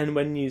once again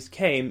when news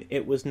came,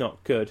 it was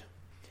not good.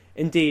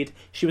 Indeed,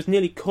 she was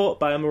nearly caught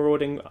by a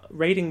marauding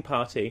raiding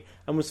party,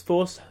 and was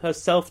forced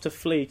herself to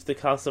flee to the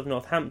castle of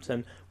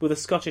Northampton, with a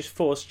Scottish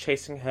force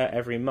chasing her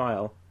every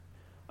mile.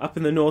 Up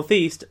in the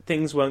northeast,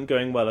 things weren't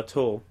going well at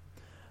all.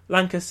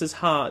 Lancaster's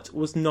heart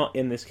was not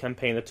in this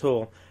campaign at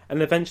all,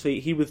 and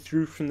eventually he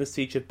withdrew from the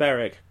siege of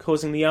Berwick,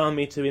 causing the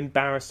army to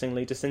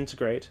embarrassingly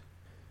disintegrate.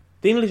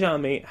 The English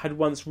army had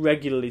once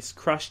regularly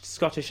crushed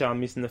Scottish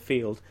armies in the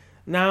field.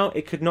 Now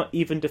it could not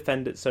even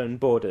defend its own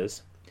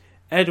borders.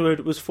 Edward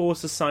was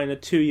forced to sign a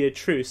 2-year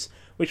truce,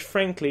 which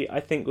frankly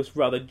I think was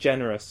rather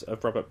generous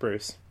of Robert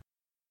Bruce.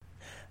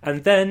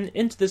 And then,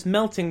 into this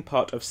melting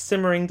pot of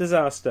simmering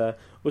disaster,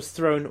 was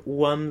thrown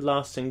one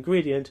last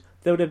ingredient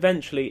that would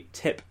eventually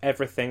tip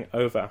everything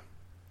over.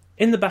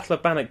 In the Battle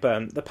of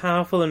Bannockburn, the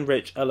powerful and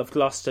rich Earl of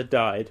Gloucester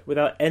died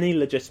without any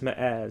legitimate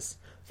heirs,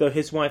 though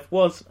his wife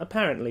was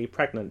apparently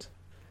pregnant.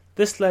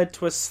 This led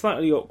to a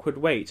slightly awkward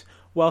wait,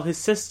 while his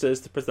sisters,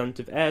 the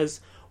presumptive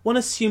heirs, one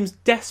assumes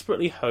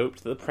desperately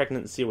hoped that the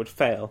pregnancy would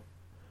fail.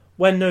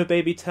 When no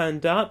baby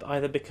turned up,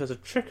 either because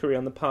of trickery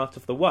on the part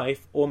of the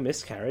wife or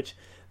miscarriage,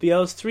 the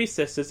Earl's 3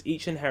 sisters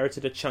each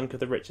inherited a chunk of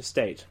the rich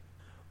estate.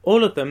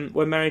 All of them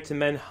were married to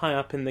men high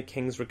up in the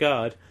king's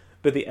regard,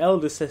 but the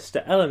elder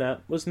sister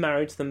Eleanor was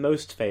married to the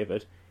most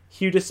favoured,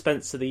 Hugh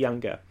Despencer the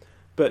younger,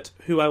 but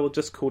who I will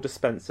just call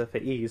Despencer for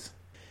ease.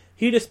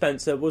 Hugh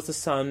Despencer was the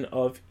son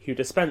of Hugh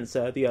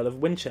Despencer, the Earl of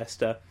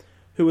Winchester,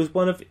 who was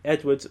one of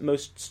Edward's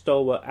most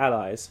stalwart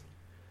allies.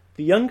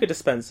 The younger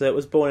Despencer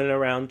was born in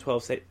around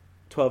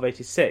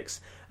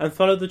 1286, and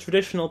followed the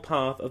traditional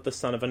path of the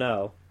son of an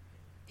earl.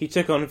 He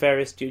took on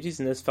various duties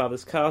in his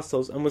father's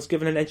castles, and was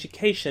given an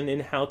education in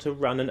how to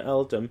run an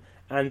earldom,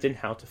 and in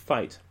how to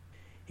fight.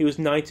 He was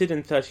knighted in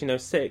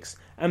 1306,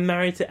 and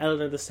married to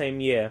Eleanor the same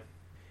year.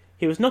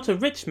 He was not a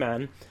rich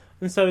man,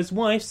 and so his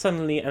wife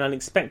suddenly and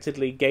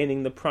unexpectedly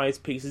gaining the prize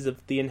pieces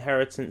of the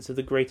inheritance of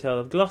the great Earl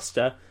of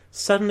Gloucester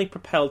suddenly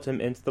propelled him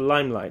into the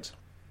limelight.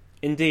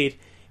 Indeed,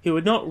 he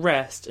would not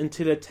rest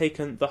until he had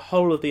taken the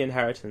whole of the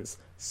inheritance,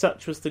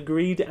 such was the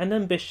greed and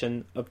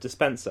ambition of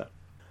Despencer.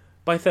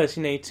 By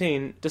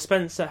 1318,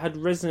 Despencer had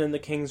risen in the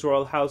king's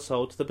royal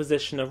household to the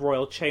position of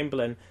royal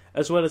chamberlain,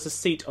 as well as a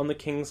seat on the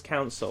king's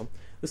council,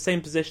 the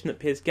same position that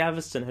Piers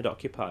Gaveston had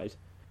occupied.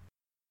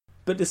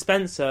 But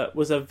Despencer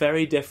was a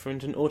very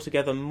different and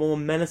altogether more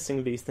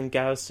menacing beast than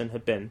Gaveston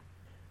had been.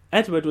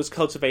 Edward was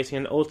cultivating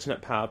an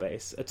alternate power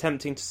base,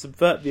 attempting to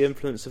subvert the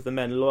influence of the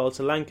men loyal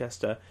to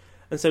Lancaster,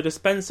 and so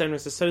Despencer and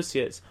his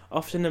associates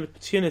offered an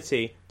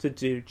opportunity to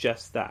do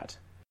just that.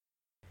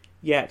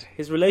 Yet,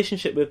 his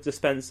relationship with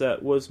Despencer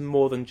was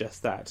more than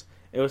just that.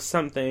 It was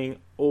something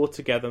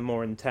altogether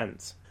more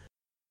intense.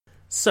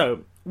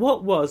 So,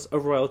 what was a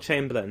royal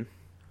chamberlain?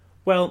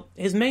 Well,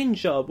 his main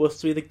job was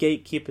to be the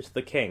gatekeeper to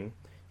the king.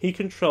 He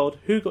controlled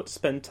who got to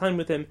spend time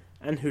with him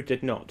and who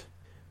did not.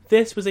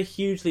 This was a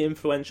hugely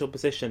influential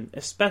position,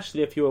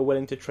 especially if you were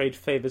willing to trade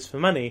favours for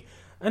money,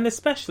 and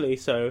especially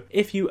so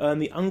if you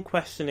earned the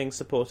unquestioning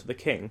support of the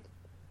king.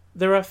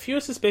 There are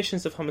fewer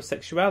suspicions of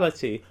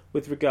homosexuality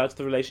with regard to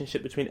the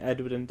relationship between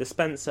Edward and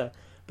Despencer,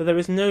 but there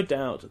is no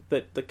doubt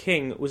that the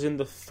king was in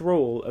the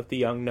thrall of the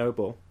young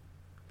noble.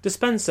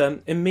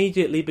 Despencer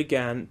immediately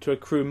began to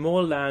accrue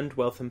more land,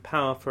 wealth and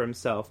power for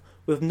himself,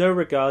 with no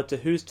regard to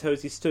whose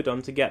toes he stood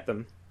on to get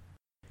them.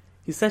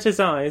 He set his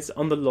eyes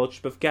on the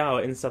lordship of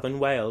Gower in southern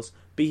Wales,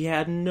 but he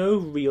had no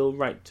real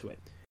right to it.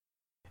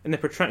 In a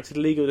protracted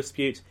legal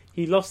dispute,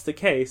 he lost the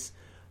case,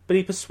 but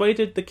he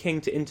persuaded the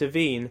king to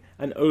intervene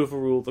and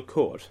overrule the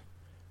court.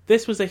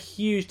 This was a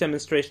huge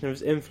demonstration of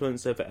his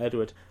influence over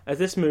Edward, as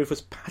this move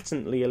was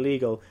patently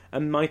illegal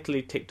and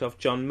mightily ticked off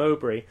John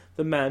Mowbray,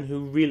 the man who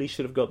really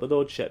should have got the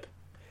lordship.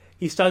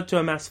 He started to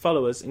amass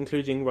followers,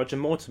 including Roger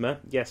Mortimer,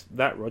 yes,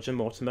 that Roger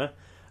Mortimer,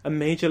 a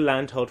major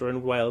landholder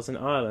in Wales and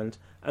Ireland,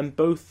 and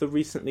both the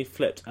recently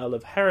flipped Earl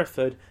of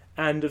Hereford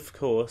and, of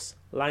course,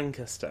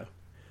 Lancaster.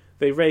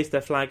 They raised their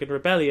flag in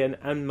rebellion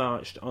and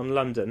marched on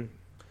London.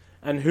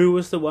 And who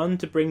was the one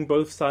to bring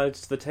both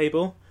sides to the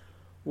table?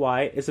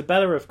 Why,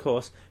 Isabella, of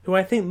course, who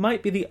I think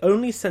might be the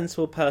only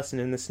sensible person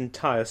in this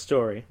entire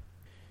story.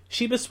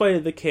 She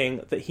persuaded the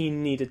king that he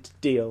needed to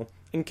deal,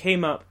 and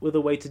came up with a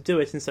way to do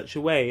it in such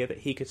a way that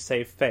he could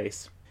save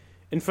face.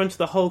 In front of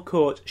the whole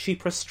court, she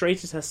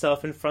prostrated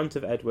herself in front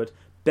of Edward,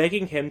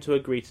 begging him to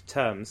agree to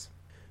terms.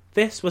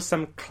 This was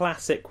some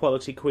classic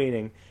quality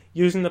queening,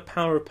 using the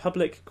power of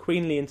public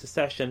queenly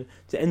intercession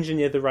to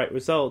engineer the right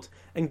result,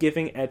 and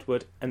giving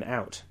Edward an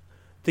out.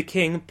 The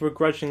king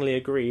begrudgingly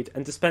agreed,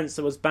 and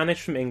Despencer was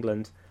banished from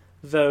England,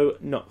 though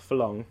not for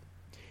long.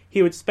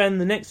 He would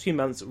spend the next few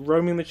months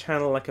roaming the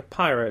Channel like a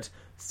pirate,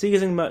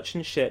 seizing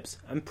merchant ships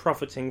and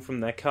profiting from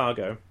their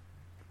cargo.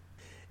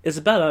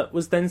 Isabella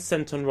was then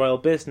sent on royal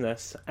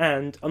business,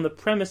 and, on the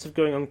premise of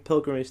going on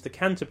pilgrimage to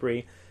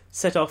Canterbury,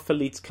 set off for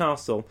Leeds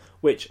Castle,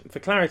 which, for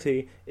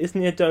clarity, is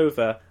near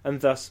Dover, and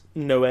thus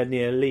nowhere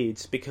near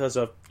Leeds, because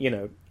of,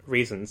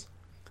 reasons.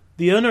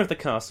 The owner of the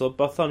castle,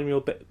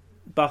 Bartholomew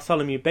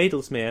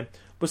Badlesmere,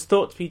 was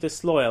thought to be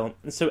disloyal,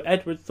 and so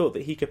Edward thought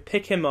that he could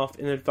pick him off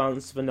in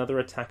advance of another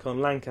attack on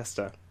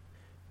Lancaster.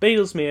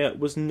 Badlesmere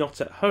was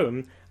not at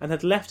home, and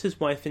had left his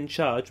wife in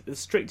charge with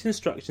strict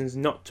instructions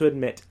not to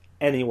admit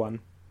anyone.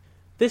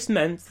 This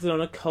meant that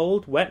on a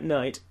cold, wet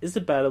night,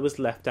 Isabella was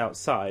left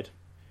outside.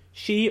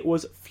 She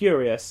was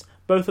furious,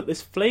 both at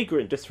this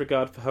flagrant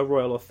disregard for her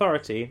royal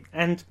authority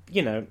and,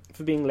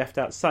 for being left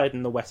outside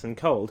in the wet and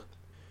cold.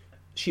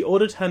 She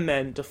ordered her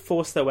men to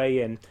force their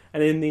way in,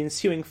 and in the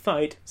ensuing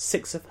fight,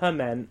 6 of her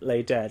men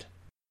lay dead.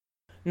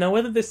 Now,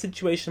 whether this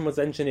situation was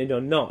engineered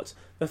or not,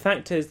 the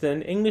fact is that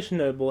an English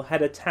noble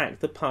had attacked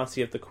the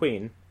party of the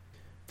Queen.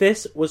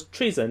 This was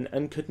treason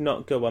and could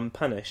not go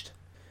unpunished.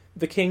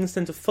 The king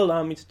sent a full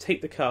army to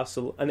take the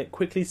castle, and it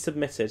quickly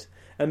submitted,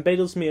 and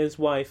Badlesmere's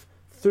wife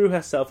threw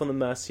herself on the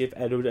mercy of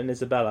Edward and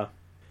Isabella.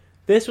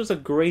 This was a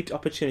great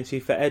opportunity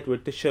for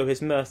Edward to show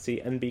his mercy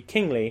and be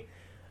kingly,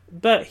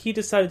 but he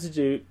decided to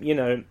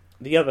do,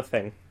 the other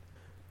thing.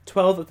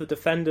 12 of the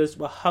defenders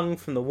were hung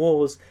from the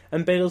walls,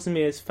 and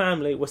Badlesmere's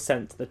family were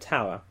sent to the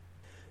Tower.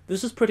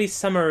 This was pretty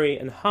summary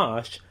and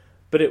harsh,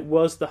 but it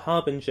was the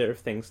harbinger of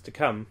things to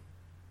come.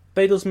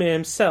 Badlesmere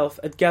himself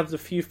had gathered a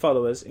few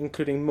followers,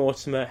 including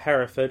Mortimer,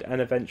 Hereford, and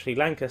eventually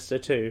Lancaster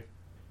too.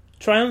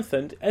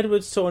 Triumphant,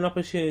 Edward saw an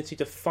opportunity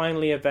to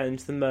finally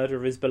avenge the murder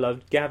of his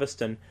beloved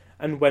Gaveston,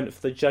 and went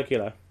for the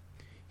jugular.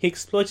 He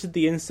exploited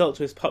the insult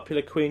to his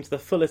popular queen to the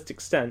fullest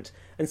extent,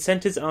 and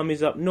sent his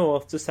armies up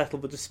north to settle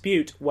the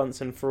dispute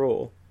once and for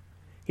all.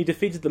 He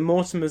defeated the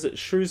Mortimers at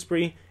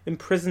Shrewsbury,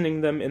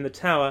 imprisoning them in the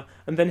Tower,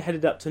 and then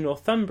headed up to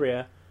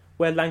Northumbria,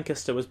 where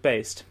Lancaster was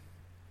based.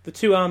 The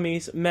two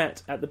armies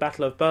met at the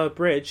Battle of Bower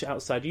Bridge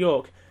outside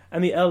York,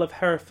 and the Earl of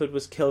Hereford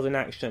was killed in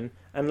action,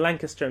 and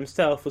Lancaster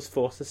himself was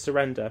forced to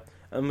surrender,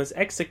 and was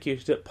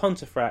executed at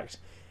Pontefract,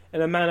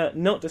 in a manner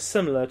not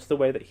dissimilar to the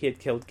way that he had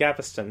killed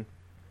Gaveston.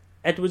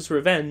 Edward's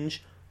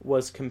revenge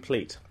was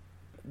complete.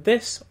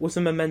 This was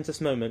a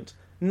momentous moment.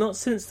 Not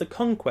since the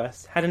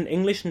Conquest had an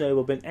English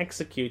noble been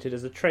executed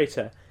as a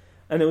traitor,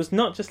 and it was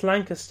not just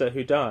Lancaster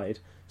who died.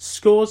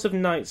 Scores of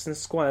knights and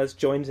squires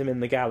joined him in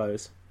the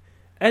gallows.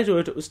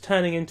 Edward was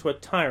turning into a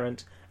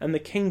tyrant, and the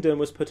kingdom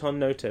was put on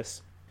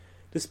notice.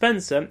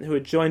 Despenser, who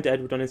had joined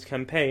Edward on his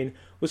campaign,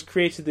 was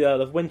created the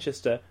Earl of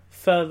Winchester,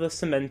 further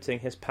cementing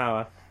his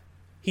power.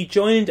 He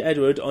joined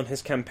Edward on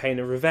his campaign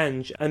of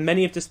revenge, and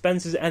many of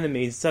Despenser's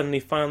enemies suddenly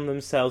found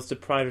themselves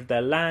deprived of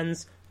their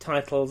lands,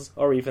 titles,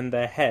 or even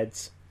their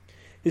heads.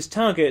 His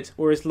target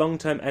were his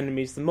long-term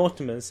enemies, the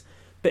Mortimers,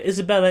 but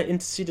Isabella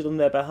interceded on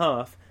their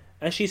behalf,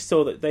 as she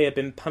saw that they had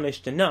been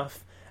punished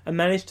enough, and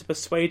managed to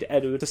persuade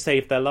Edward to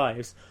save their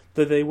lives,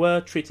 though they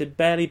were treated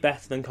barely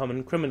better than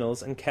common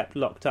criminals and kept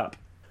locked up.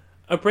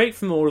 A break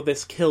from all of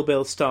this Kill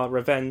Bill-style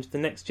revenge the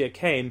next year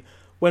came,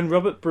 when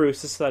Robert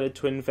Bruce decided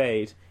to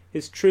invade,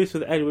 his truce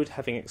with Edward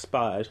having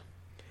expired.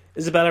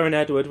 Isabella and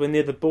Edward were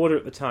near the border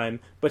at the time,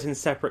 but in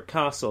separate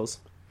castles.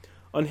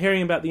 On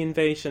hearing about the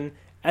invasion,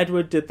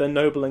 Edward did the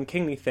noble and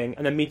kingly thing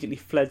and immediately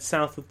fled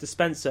south with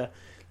Despenser,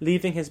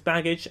 leaving his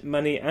baggage,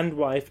 money, and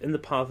wife in the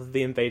path of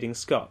the invading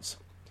Scots.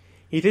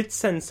 He did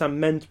send some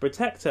men to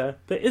protect her,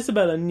 but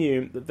Isabella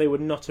knew that they would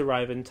not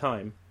arrive in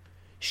time.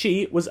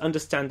 She was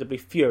understandably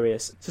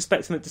furious,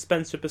 suspecting that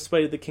Despenser had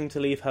persuaded the king to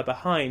leave her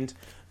behind,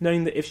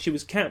 knowing that if she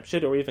was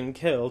captured or even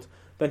killed,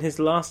 then his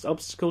last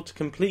obstacle to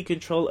complete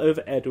control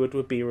over Edward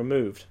would be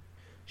removed.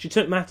 She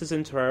took matters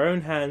into her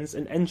own hands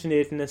and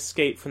engineered an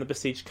escape from the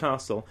besieged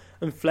castle,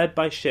 and fled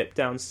by ship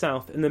down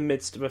south in the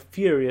midst of a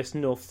furious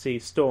North Sea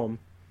storm.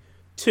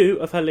 2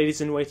 of her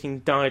ladies-in-waiting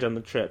died on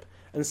the trip,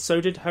 and so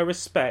did her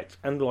respect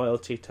and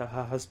loyalty to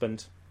her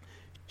husband.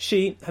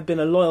 She had been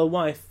a loyal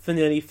wife for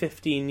nearly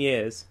 15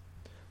 years,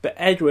 but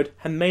Edward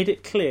had made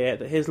it clear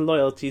that his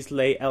loyalties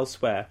lay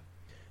elsewhere.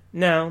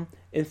 Now,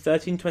 in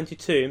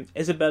 1322,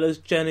 Isabella's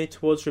journey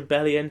towards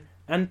rebellion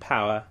and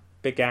power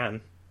began.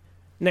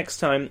 Next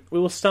time, we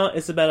will start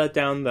Isabella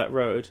down that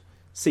road,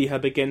 see her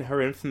begin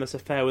her infamous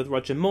affair with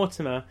Roger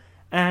Mortimer,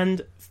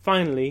 and,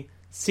 finally,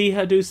 see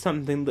her do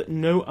something that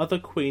no other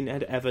queen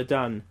had ever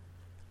done: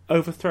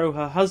 overthrow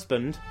her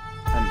husband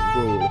and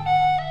rule.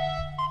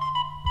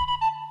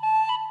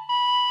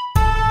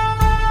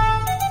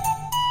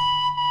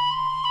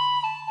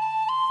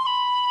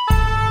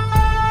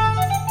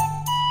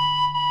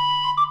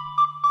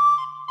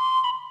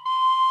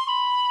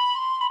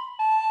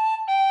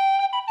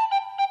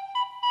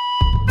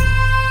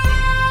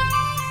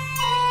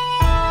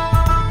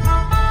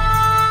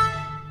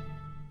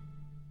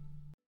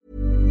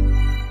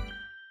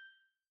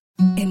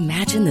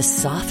 Imagine the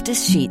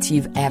softest sheets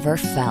you've ever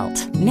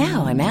felt.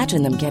 Now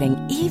imagine them getting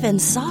even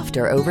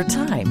softer over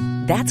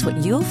time. That's what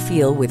you'll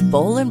feel with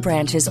Boll &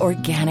 Branch's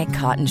organic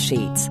cotton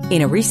sheets.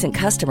 In a recent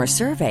customer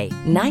survey,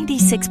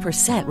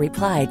 96%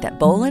 replied that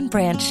Boll &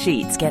 Branch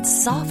sheets get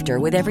softer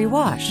with every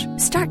wash.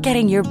 Start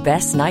getting your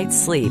best night's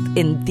sleep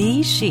in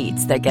these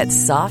sheets that get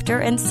softer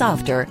and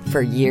softer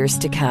for years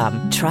to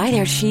come. Try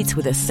their sheets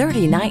with a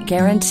 30-night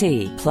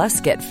guarantee.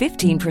 Plus, get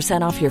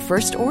 15% off your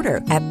first order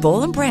at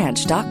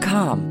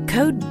bollandbranch.com.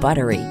 Code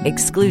BUTTERY.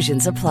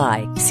 Exclusions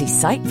apply. See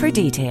site for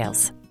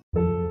details.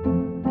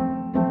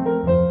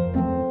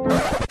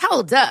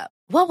 Hold up.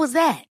 What was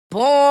that?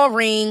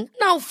 Boring.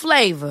 No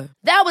flavor.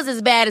 That was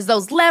as bad as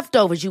those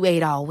leftovers you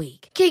ate all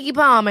week. Keke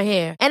Palmer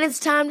here, and it's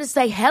time to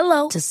say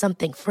hello to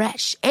something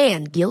fresh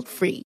and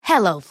guilt-free.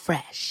 Hello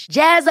Fresh.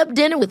 Jazz up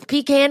dinner with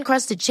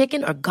pecan-crusted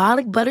chicken or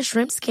garlic butter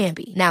shrimp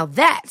scampi. Now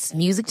that's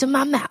music to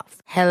my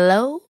mouth.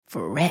 Hello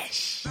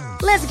Fresh.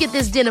 Let's get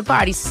this dinner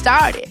party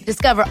started.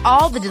 Discover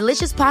all the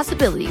delicious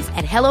possibilities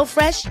at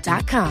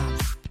HelloFresh.com.